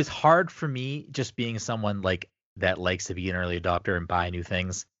it was hard for me just being someone like that likes to be an early adopter and buy new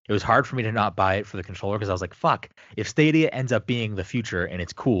things. It was hard for me to not buy it for the controller because I was like, fuck, if Stadia ends up being the future and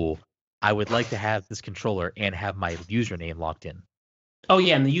it's cool, I would like to have this controller and have my username locked in. Oh,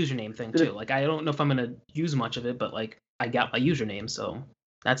 yeah, and the username thing, too. Like, I don't know if I'm going to use much of it, but, like, I got my username, so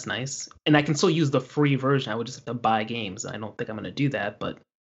that's nice. And I can still use the free version. I would just have to buy games. I don't think I'm going to do that, but,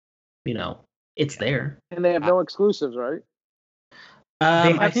 you know, it's there. And they have no exclusives, right?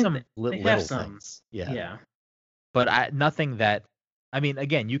 They have some little things. Yeah. But nothing that... I mean,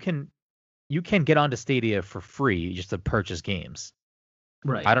 again, you can get onto Stadia for free just to purchase games.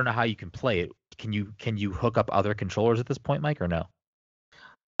 Right. I don't know how you can play it. Can you hook up other controllers at this point, Mike, or no?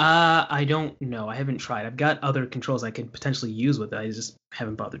 I don't know. I haven't tried. I've got other controls I could potentially use with it. I just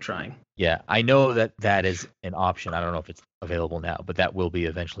haven't bothered trying. Yeah, I know that is an option. I don't know if it's available now, but that will be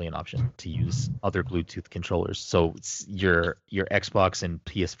eventually an option to use other Bluetooth controllers. So your Xbox and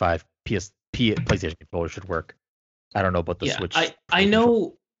PS5, PlayStation controller should work. I don't know about the Yeah, Switch. I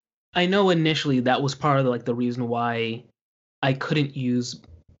know initially that was part of like the reason why I couldn't use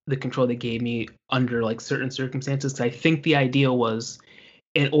the control they gave me under like certain circumstances. 'Cause I think the idea was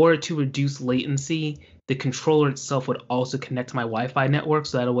in order to reduce latency, the controller itself would also connect to my Wi-Fi network,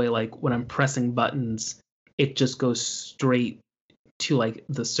 so that way, like when I'm pressing buttons, it just goes straight to like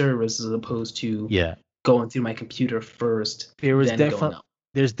the service as opposed to Yeah, going through my computer first, there was then going definitely up.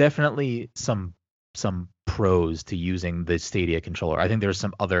 there's definitely some pros to using the Stadia controller. I think there's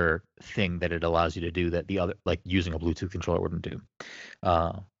some other thing that it allows you to do that the other, like using a Bluetooth controller, wouldn't do.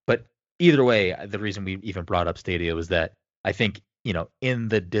 But either way, the reason we even brought up Stadia was that I think, in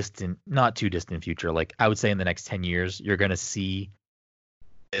the distant, not too distant future, like I would say in the next 10 years, you're going to see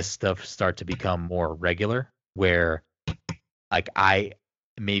this stuff start to become more regular, where like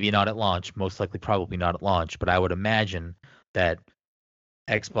maybe not at launch, most likely probably not at launch, but I would imagine that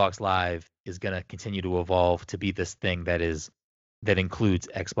Xbox Live is going to continue to evolve to be this thing that includes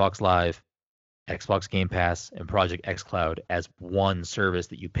Xbox Live, Xbox Game Pass, and Project xCloud as one service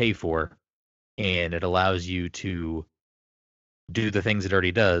that you pay for, and it allows you to do the things it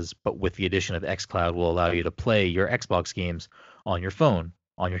already does, but with the addition of xCloud will allow you to play your Xbox games on your phone,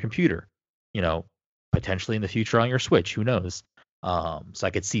 on your computer, potentially in the future on your Switch, who knows? So I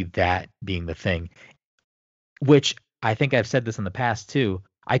could see that being the thing, which I think I've said this in the past too.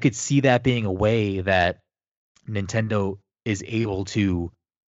 I could see that being a way that Nintendo is able to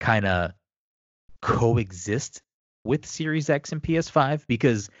kind of coexist with Series X and PS5,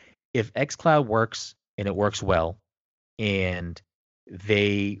 because if xCloud works and it works well, and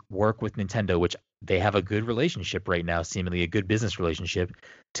they work with Nintendo, which they have a good relationship right now, seemingly a good business relationship,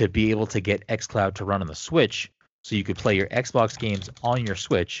 to be able to get xCloud to run on the Switch so you could play your Xbox games on your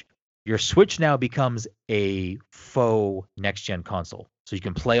Switch. Your Switch now becomes a faux next gen console. So you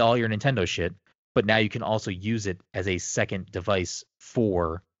can play all your Nintendo shit, but now you can also use it as a second device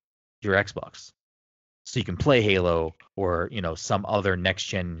for your Xbox. So you can play Halo or, some other next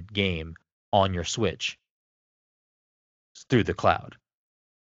gen game on your Switch through the cloud.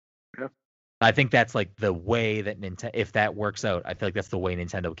 Yeah. I think that's like the way that Nintendo, if that works out, I feel like that's the way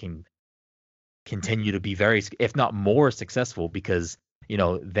Nintendo can continue to be very, if not more successful, because,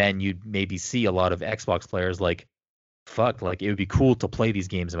 then you'd maybe see a lot of Xbox players like, fuck, like it would be cool to play these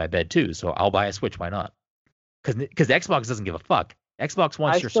games in my bed too. So I'll buy a Switch. Why not? Because Xbox doesn't give a fuck. Xbox I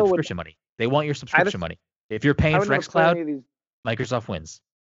wants your still would. subscription money. They want your I subscription just. money. If you're I paying would for never play any xCloud, of these. Microsoft wins.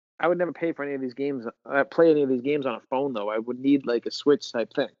 I would never pay for any of these games. Play any of these games on a phone though. I would need like a Switch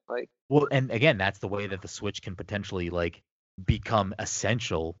type thing. Like. Well, and again, that's the way that the Switch can potentially like become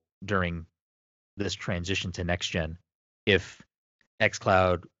essential during this transition to next gen. If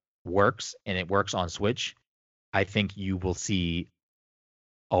xCloud works and it works on Switch, I think you will see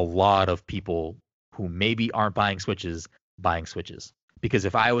a lot of people who maybe aren't buying Switches buying Switches. Because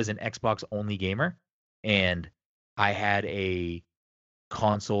if I was an Xbox only gamer and I had a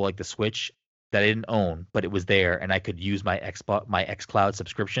console like the Switch that I didn't own, but it was there and I could use my xCloud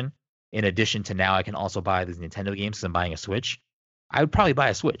subscription, in addition to now I can also buy these Nintendo games because I'm buying a Switch, I would probably buy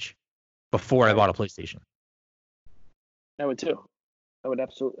a Switch before I bought a PlayStation. I would too. I would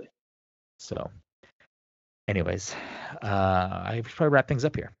absolutely. So, anyways, I should probably wrap things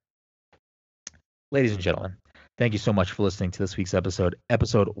up here. Ladies and gentlemen, thank you so much for listening to this week's episode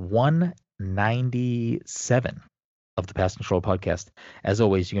 197 of the Pass Controller Podcast. As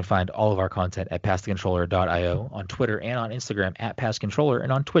always, you can find all of our content at passthecontroller.io, on Twitter and on Instagram at passcontroller,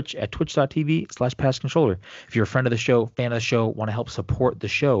 and on Twitch at twitch.tv/passcontroller. If you're a friend of the show, fan of the show, want to help support the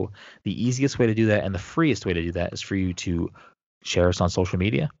show, the easiest way to do that and the freest way to do that is for you to share us on social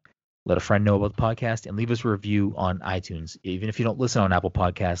media, let a friend know about the podcast, and leave us a review on iTunes. Even if you don't listen on Apple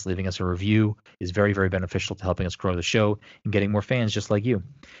Podcasts, leaving us a review is very, very beneficial to helping us grow the show and getting more fans just like you.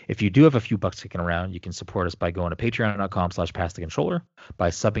 If you do have a few bucks kicking around, you can support us by going to patreon.com/passthecontroller,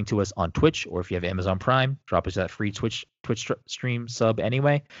 by subbing to us on Twitch, or if you have Amazon Prime, drop us that free Twitch stream sub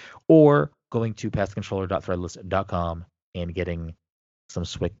anyway, or going to passthecontroller.threadless.com and getting some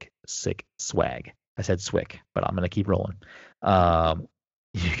sick swag. I said swick, but I'm going to keep rolling.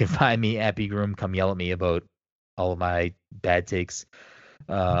 You can find me at BGroom. Come yell at me about all of my bad takes.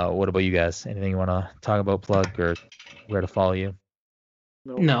 What about you guys? Anything you want to talk about, plug, or where to follow you?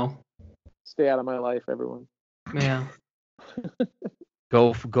 No. Stay out of my life, everyone. Yeah.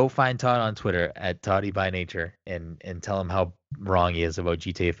 Go find Todd on Twitter at Toddy by Nature and tell him how wrong he is about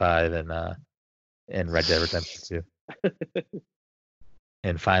GTA 5 and Red Dead Redemption 2.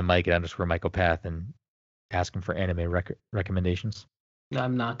 And find Mike at _Michaelpath and ask him for anime recommendations.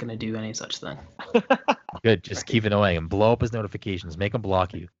 I'm not gonna do any such thing. Good. Just keep annoying him. Blow up his notifications. Make him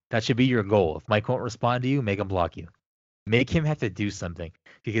block you. That should be your goal. If Mike won't respond to you, make him block you. Make him have to do something,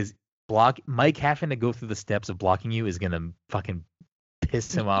 because Mike having to go through the steps of blocking you is gonna fucking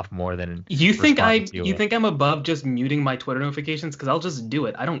piss him off more than you think I'm above just muting my Twitter notifications? Because I'll just do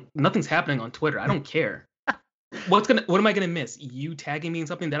it. Nothing's happening on Twitter. I don't care. What am I gonna miss? You tagging me in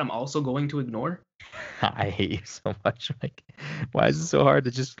something that I'm also going to ignore? I hate you so much, Mike. Why is it so hard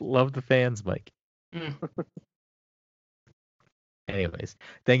to just love the fans, Mike? Anyways,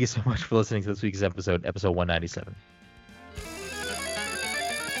 thank you so much for listening to this week's episode 197.